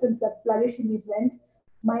ecosystems that flourish in these vents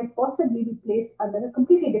might possibly be placed under a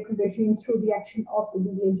completely different regime through the action of the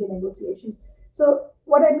BBNJ negotiations. So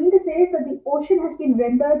what I mean to say is that the ocean has been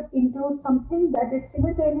rendered into something that is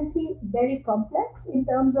simultaneously very complex in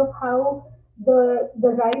terms of how the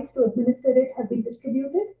rights to administer it have been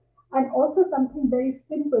distributed, and also something very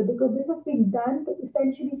simple because this has been done to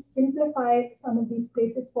essentially simplify some of these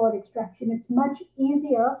places for extraction. It's much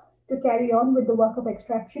easier to carry on with the work of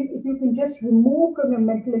extraction if you can just remove from your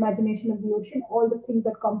mental imagination of the ocean all the things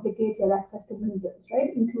that complicate your access to minerals,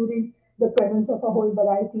 right? Including the presence of a whole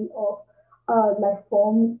variety of life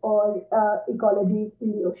forms or ecologies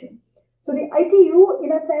in the ocean. So the ITU,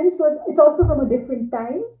 in a sense, it's also from a different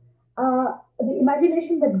time. The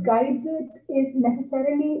imagination that guides it is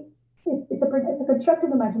necessarily it's a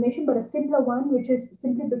constructive imagination, but a simpler one, which is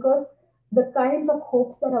simply because the kinds of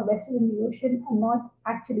hopes that are vested in the ocean are not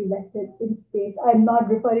actually vested in space. I'm not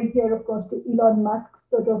referring here, of course, to Elon Musk's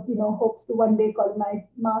sort of, hopes to one day colonize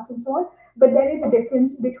Mars and so on. But there is a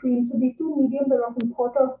difference between, so these two mediums are often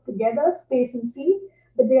thought of together, space and sea,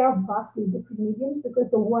 but they are vastly different mediums because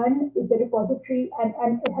the one is the repository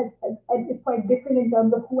and it has and is quite different in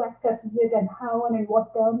terms of who accesses it and how and in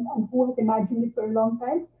what terms and who has imagined it for a long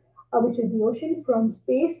time, which is the ocean, from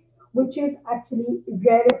space, which is actually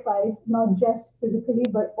rarefied, not just physically,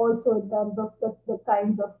 but also in terms of the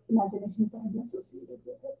kinds of imaginations that have been associated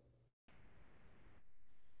with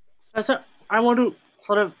it. So I want to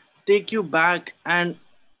sort of take you back and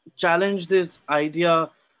challenge this idea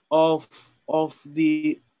of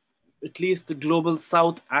the, at least the global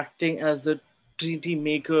South acting as the treaty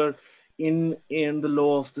maker in the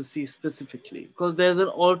law of the sea specifically, because there's an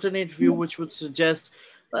alternate view which would suggest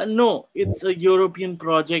no, it's a European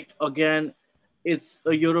project again, it's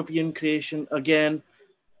a European creation again,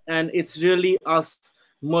 and it's really us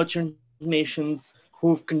merchant nations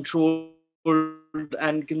who've controlled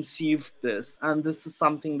and conceived this. And this is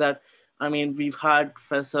something that, I mean, we've had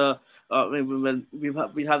Professor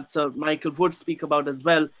we have Sir Michael Wood speak about as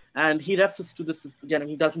well, and he refers to this again.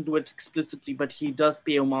 He doesn't do it explicitly, but he does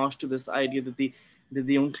pay homage to this idea that the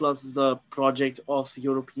UNCLOS is the project of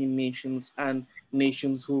European nations and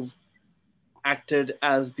nations who've acted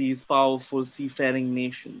as these powerful seafaring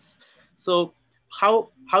nations. So, how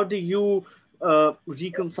do you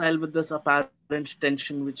reconcile with this apparent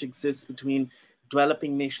tension which exists between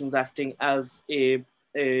developing nations acting as a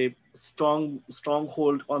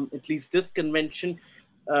stronghold on at least this convention,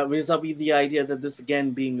 vis-a-vis the idea that this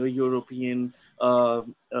again being a European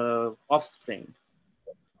offspring?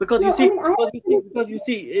 Because you No, I see, mean, I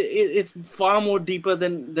it's far more deeper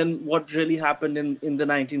than what really happened in the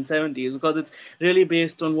 1970s, because it's really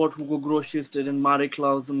based on what Hugo Grotius did in Mare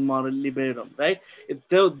Claus and Mare Liberum, right?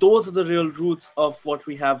 Those are the real roots of what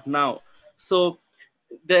we have now. So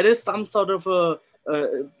there is some sort of a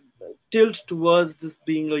tilt towards this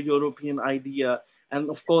being a European idea. And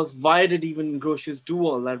of course, why did even Grotius do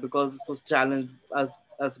all that? Because this was challenged as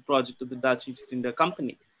a project of the Dutch East India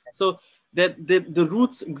Company. So that the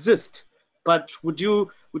roots exist, but would you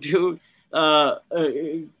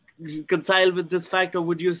reconcile with this fact, or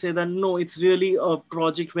would you say that no, it's really a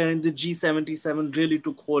project wherein the G77 really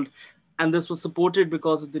took hold, and this was supported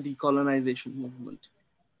because of the decolonization movement?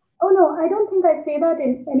 Oh no, I don't think I say that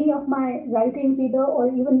in any of my writings either, or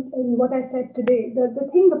even in what I said today.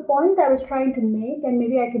 The point I was trying to make, and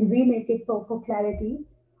maybe I can remake it for clarity,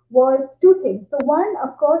 was two things. The one,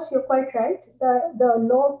 of course, you're quite right, the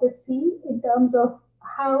law of the sea in terms of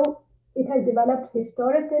how it has developed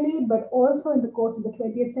historically, but also in the course of the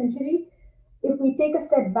 20th century, if we take a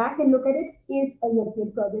step back and look at it, is a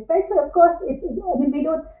European project, right? So of course, I mean, we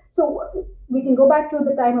don't. So we can go back to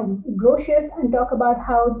the time of Grotius and talk about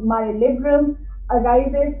how mare liberum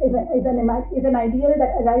arises is an ideal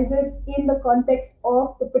that arises in the context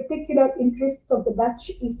of the particular interests of the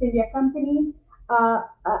Dutch East India Company,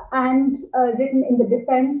 and written in the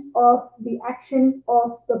defense of the actions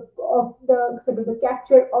of the sort of the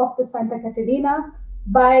capture of the Santa Catarina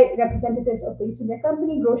by representatives of the East India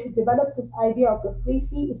Company. Grotius develops this idea of the free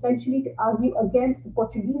sea essentially to argue against the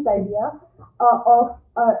Portuguese idea of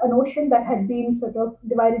an ocean that had been sort of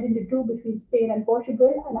divided into two between Spain and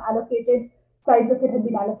Portugal, and allocated sides of it had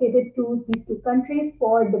been allocated to these two countries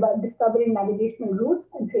for discovering navigational routes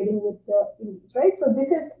and trading with the Indies, right? So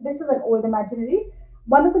this is an old imaginary.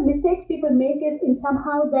 One of the mistakes people make is in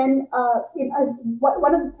somehow then in as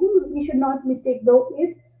one of the things we should not mistake though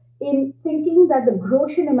is in thinking that the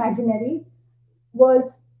Grotian imaginary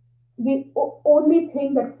was the only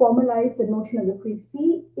thing that formalized the notion of the free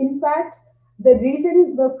sea. In fact, the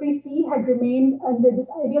reason the free sea had remained under this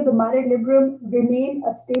idea of the mare liberum remained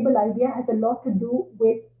a stable idea has a lot to do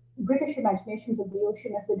with British imaginations of the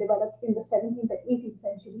ocean as they developed in the 17th and 18th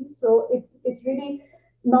centuries. So it's really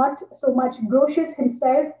not so much Grotius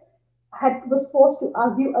himself was forced to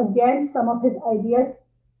argue against some of his ideas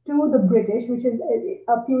to the British, which is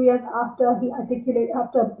a few years after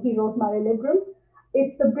he wrote Mare Liberum.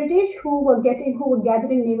 It's the British who were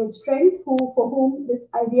gathering naval strength, for whom this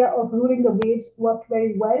idea of ruling the waves worked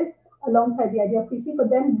very well alongside the idea of PC. For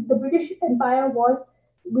them, the British Empire was,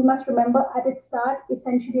 we must remember, at its start,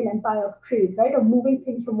 essentially an empire of trade, right, of moving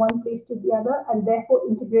things from one place to the other, and therefore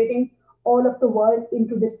integrating all of the world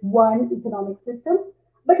into this one economic system.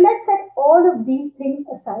 But let's set all of these things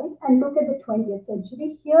aside and look at the 20th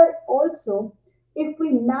century. Here also, if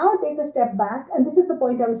we now take a step back, and this is the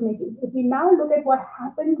point I was making, if we now look at what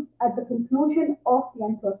happened at the conclusion of the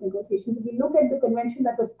UNCLOS negotiations, if we look at the convention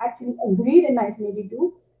that was actually agreed in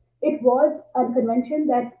 1982, It was a convention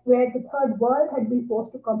that where the third world had been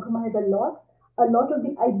forced to compromise a lot. A lot of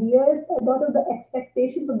the ideas, a lot of the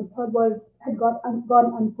expectations of the third world had gone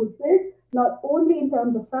unfulfilled, not only in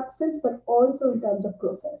terms of substance, but also in terms of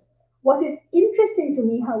process. What is interesting to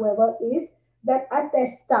me, however, is that at their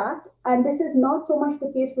start, and this is not so much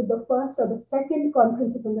the case with the first or the second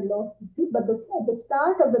conferences on the law of the sea, but at the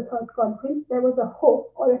start of the third conference, there was a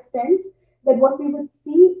hope or a sense that what we would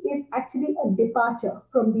see is actually a departure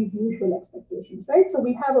from these usual expectations, right? So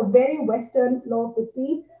we have a very Western law of the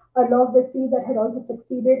sea, a law of the sea that had also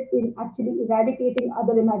succeeded in actually eradicating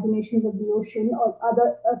other imaginations of the ocean or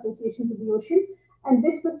other associations of the ocean. And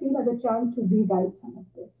this was seen as a chance to rewrite some of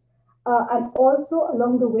this. And also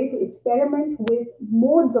along the way to experiment with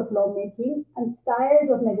modes of lawmaking and styles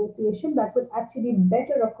of negotiation that would actually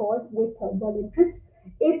better accord with third world interests.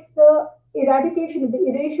 It's the eradication, the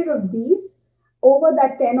erasure of these over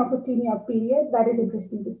that 10 or 15-year period that is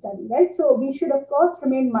interesting to study, right? So we should, of course,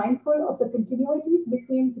 remain mindful of the continuities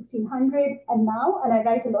between 1600 and now, and I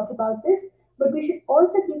write a lot about this, but we should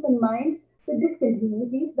also keep in mind the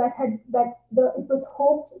discontinuities it was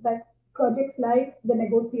hoped that projects like the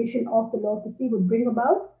negotiation of the law of the sea would bring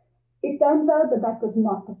about. It turns out that that was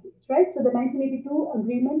not the case, right? So the 1982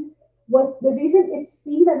 agreement was the reason it's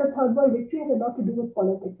seen as a third world victory has a lot to do with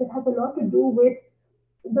politics. It has a lot to do with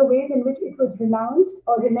the ways in which it was renounced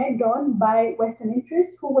or reneged on by Western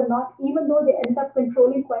interests who were not, even though they ended up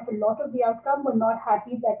controlling quite a lot of the outcome, were not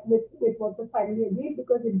happy with what was finally agreed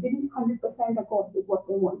because it didn't 100% accord with what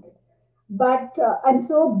they wanted. But and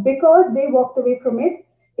so because they walked away from it,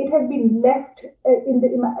 it has been left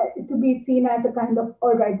to be seen as a kind of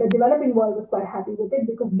all right. The developing world was quite happy with it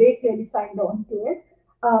because they clearly signed on to it.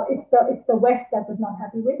 It's the West that was not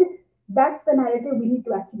happy with it. That's the narrative we need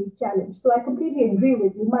to actually challenge. So I completely agree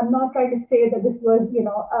with you. I'm not trying to say that this was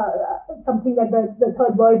something that the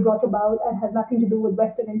third world brought about and has nothing to do with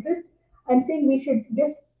Western interests. I'm saying we should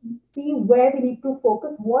just see where we need to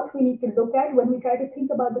focus, what we need to look at when we try to think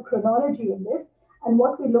about the chronology of this, and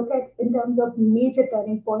what we look at in terms of major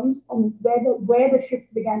turning points and where the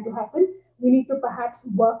shift began to happen. We need to perhaps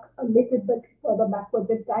work a little bit further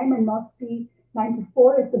backwards in time and not see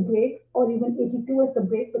 94 as the break or even 82 as the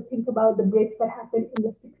break, but think about the breaks that happened in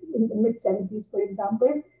the mid 70s, for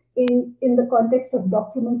example, in the context of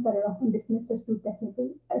documents that are often dismissed as too technical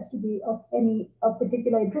as to be of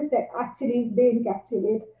particular interest, that actually they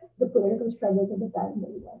encapsulate the political struggles of the time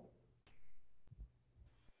very well.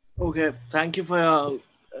 Okay, thank you for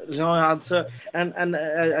your answer, and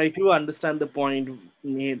I do understand the point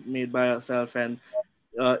made by yourself, and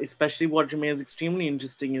especially what remains extremely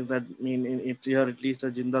interesting is that here at least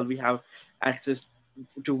at Jindal we have access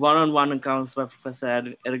to one-on-one accounts by Professor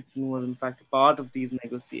Erickson, who was in fact a part of these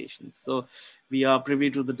negotiations. So we are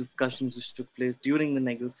privy to the discussions which took place during the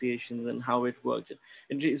negotiations and how it worked.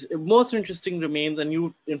 Most interesting remains, and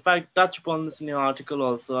you in fact touch upon this in your article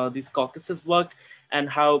also, these caucuses worked and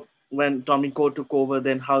how when Tommy Coe took over,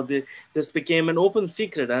 then how this became an open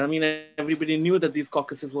secret. I mean, everybody knew that these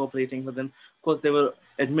caucuses were operating, but then of course they were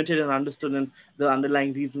admitted and understood, and the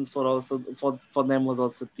underlying reasons for them was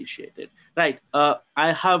also appreciated. Right.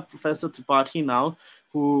 I have Professor Tripathi now,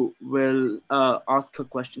 who will ask her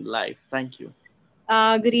question live. Thank you.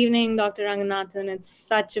 Good evening, Dr. Ranganathan. It's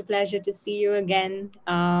such a pleasure to see you again.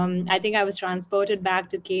 I think I was transported back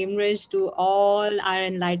to Cambridge to all our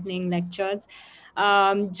enlightening lectures.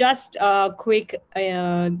 Just a quick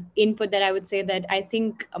input that I would say that I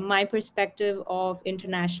think my perspective of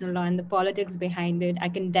international law and the politics behind it, I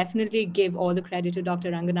can definitely give all the credit to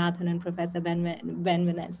Dr. Ranganathan and Professor Ben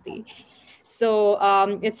Venesti. So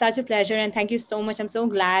it's such a pleasure, and thank you so much. I'm so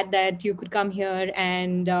glad that you could come here,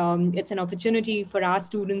 and it's an opportunity for our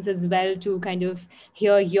students as well to kind of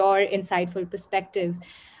hear your insightful perspective.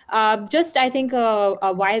 Just, I think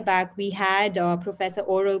a while back, we had Professor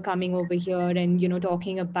Oral coming over here and,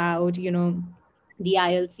 talking about, the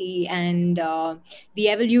ILC and the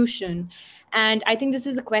evolution. And I think this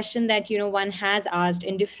is the question that, one has asked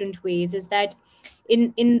in different ways, is that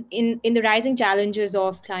in the rising challenges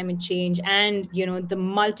of climate change and the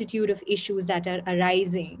multitude of issues that are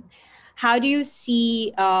arising, how do you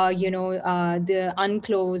see the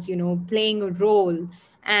unclosed playing a role,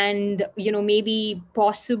 and maybe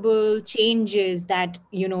possible changes that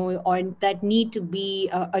or that need to be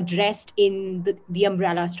addressed in the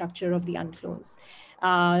umbrella structure of the unclosed?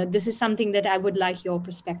 This is something that I would like your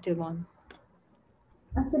perspective on.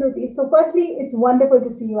 Absolutely. So, firstly, it's wonderful to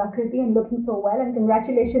see you, Akriti, and looking so well. And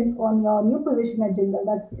congratulations on your new position at Jindal.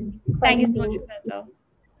 That's Thank you exciting so much, to. Professor.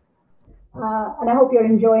 And I hope you're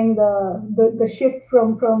enjoying the shift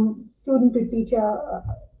from student to teacher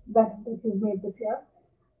that you've made this year.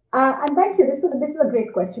 And thank you. This is a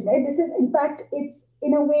great question, right? This is, in fact, it's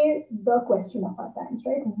in a way the question of our times,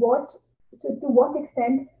 right? To what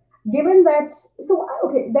extent, given that,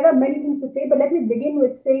 okay, there are many things to say, but let me begin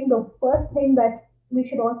with saying the first thing that we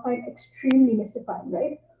should all find extremely mystifying,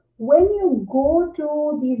 right? When you go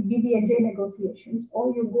to these BBNJ negotiations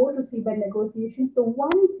or you go to CBED negotiations, the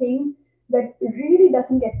one thing that really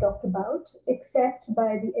doesn't get talked about, except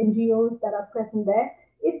by the NGOs that are present there,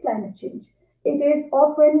 is climate change. It is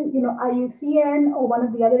often, IUCN or one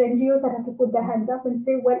of the other NGOs that have to put their hands up and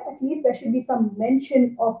say, well, at least there should be some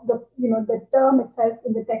mention of the term itself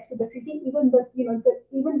in the text of the treaty, even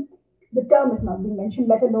the term is not being mentioned,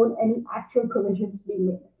 let alone any actual provisions being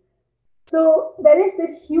made. So there is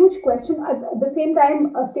this huge question. At the same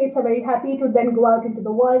time, states are very happy to then go out into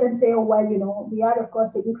the world and say, oh, well, we are, of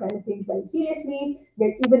course, taking climate change very seriously.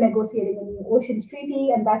 We're even negotiating a new oceans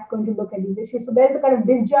treaty, and that's going to look at these issues. So there's a kind of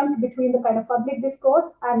disjunct between the kind of public discourse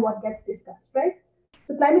and what gets discussed, right?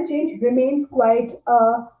 So climate change remains quite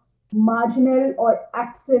a marginal or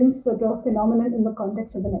absent sort of phenomenon in the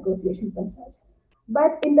context of the negotiations themselves.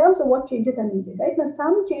 But in terms of what changes are needed, right? Now,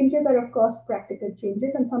 some changes are, of course, practical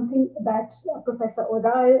changes, and something that Professor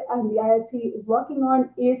Oral and the ILC is working on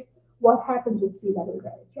is what happens with sea level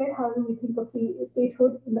rise, right? How do we think of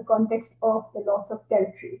statehood in the context of the loss of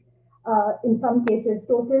territory? In some cases,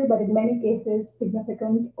 total, but in many cases,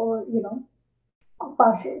 significant or,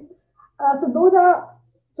 partial. So those are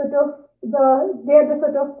sort of they're the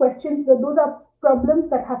sort of questions that those are problems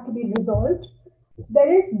that have to be resolved.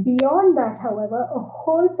 There is beyond that, however, a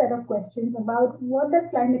whole set of questions about what does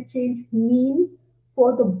climate change mean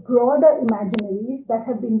for the broader imaginaries that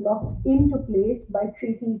have been locked into place by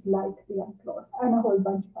treaties like the UNCLOS and a whole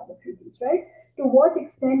bunch of other treaties, right? To what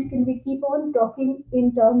extent can we keep on talking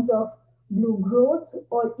in terms of blue growth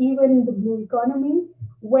or even the blue economy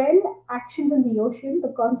when actions in the ocean,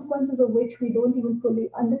 the consequences of which we don't even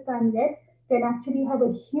fully understand yet, can actually have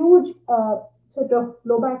a huge sort of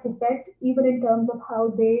blowback effect, even in terms of how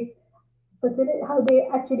they facilitate, how they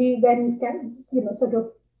actually then can, sort of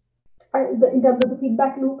in terms of the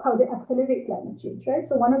feedback loop, how they accelerate climate change, right?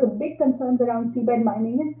 So one of the big concerns around seabed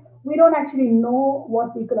mining is we don't actually know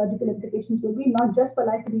what the ecological implications will be, not just for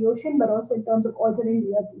life in the ocean, but also in terms of altering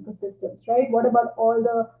the Earth's ecosystems, right? What about all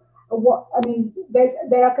the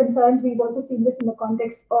there are concerns. We've also seen this in the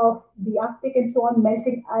context of the Arctic and so on.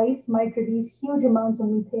 Melting ice might release huge amounts of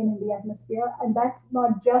methane in the atmosphere, and that's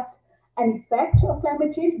not just an effect of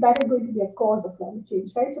climate change, that is going to be a cause of climate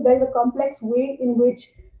change, right? So there's a complex way in which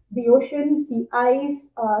the ocean, sea ice,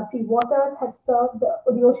 sea waters have served,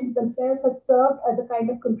 the oceans themselves have served as a kind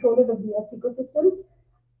of controller of the Earth's ecosystems.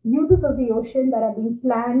 Uses of the ocean that are being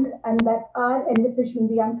planned and that are envisaged in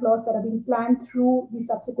the UNCLOS, that are being planned through the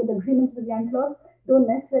subsequent agreements with the UNCLOS, don't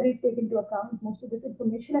necessarily take into account most of this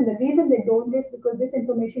information. And the reason they don't is because this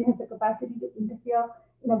information has the capacity to interfere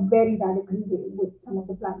in a very radical way with some of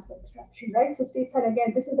the plans for extraction, right? So states are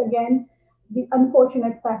again, this is again the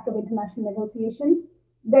unfortunate fact of international negotiations.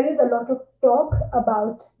 There is a lot of talk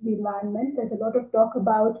about the environment. There's a lot of talk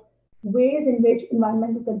about ways in which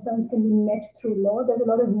environmental concerns can be met through law. There's a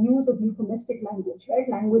lot of use of euphemistic language, right?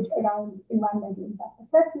 Language around environmental impact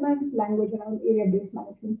assessments, language around area-based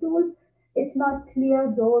management tools. It's not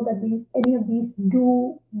clear, though, that any of these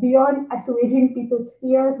do, beyond assuaging people's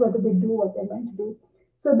fears, whether they do what they're meant to do.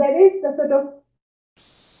 So there's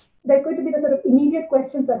going to be the sort of immediate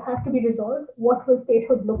questions that have to be resolved. What will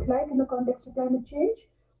statehood look like in the context of climate change?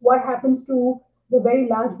 What happens to the very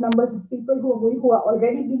large numbers of people who are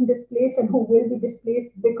already being displaced and who will be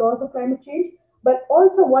displaced because of climate change? But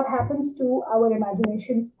also what happens to our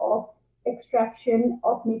imaginations of extraction,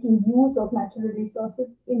 of making use of natural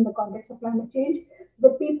resources in the context of climate change?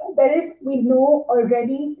 We know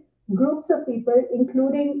already groups of people,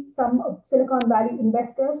 including some of Silicon Valley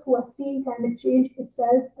investors, who are seeing climate change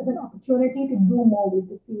itself as an opportunity to do more with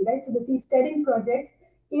the sea, right? So the Seasteading project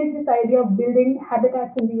is this idea of building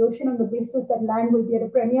habitats in the ocean on the basis that land will be at a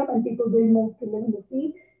premium and people will move to live in the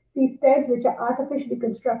sea. Seasteads, which are artificially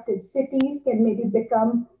constructed cities, can maybe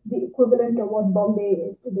become the equivalent of what Bombay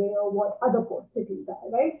is today or what other port cities are,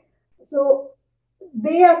 right? So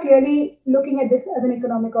they are clearly looking at this as an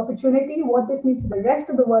economic opportunity. What this means for the rest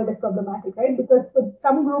of the world is problematic, right? Because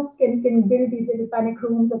some groups can build these little panic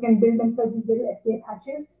rooms or can build themselves these little escape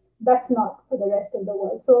hatches. That's not for the rest of the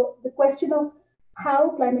world. So the question of how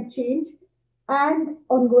climate change and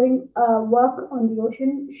ongoing work on the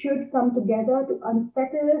ocean should come together to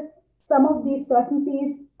unsettle some of these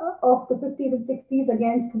certainties of the 50s and 60s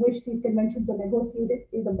against which these conventions were negotiated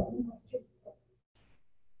is a burning question.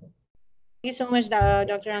 Thank you so much,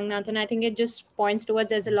 Dr. Ranganathan. I think it just points towards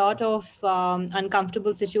there's a lot of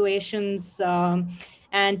uncomfortable situations,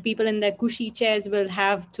 and people in their cushy chairs will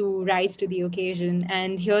have to rise to the occasion.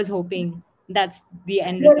 And here's hoping that's the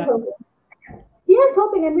end Yes, result. hoping. Yes,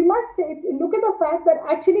 hoping, and we must say, look at the fact that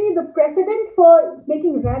actually the precedent for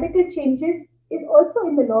making radical changes is also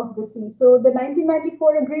in the law of the sea. So the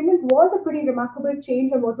 1994 agreement was a pretty remarkable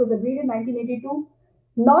change on what was agreed in 1982,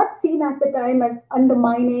 not seen at the time as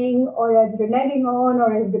undermining or as reneging on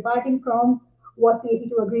or as departing from what the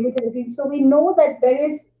 82 agreement has agreed. So we know that there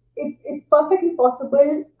is, it's perfectly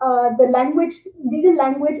possible, the language, legal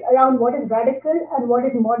language around what is radical and what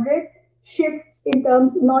is moderate shifts in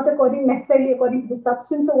terms not according necessarily according to the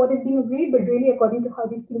substance of what is being agreed, but really according to how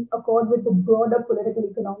these things accord with the broader political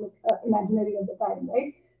economic imaginary of the time,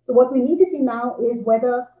 right? So what we need to see now is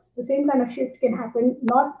whether the same kind of shift can happen,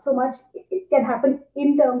 not so much, it can happen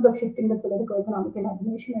in terms of shifting the political economic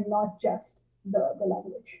imagination and not just the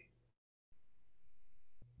language.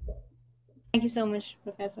 Thank you so much,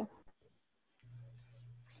 Professor.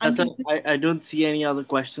 Sir, Ankit, I don't see any other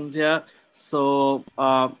questions here. So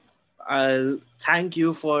I'll thank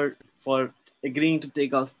you for agreeing to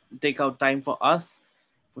take out time for us,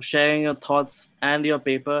 for sharing your thoughts and your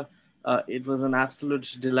paper. It was an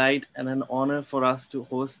absolute delight and an honor for us to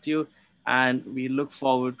host you, and we look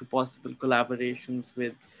forward to possible collaborations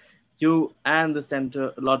with you and the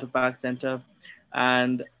center, Lauterbach Center.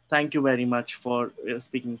 And thank you very much for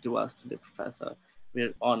speaking to us today, Professor.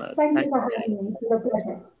 We're honored. Thank you Thank for you. having me. It's a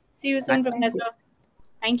pleasure. see you Thank soon, Thank you. Professor.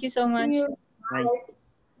 Thank you so See much. you. you. Bye.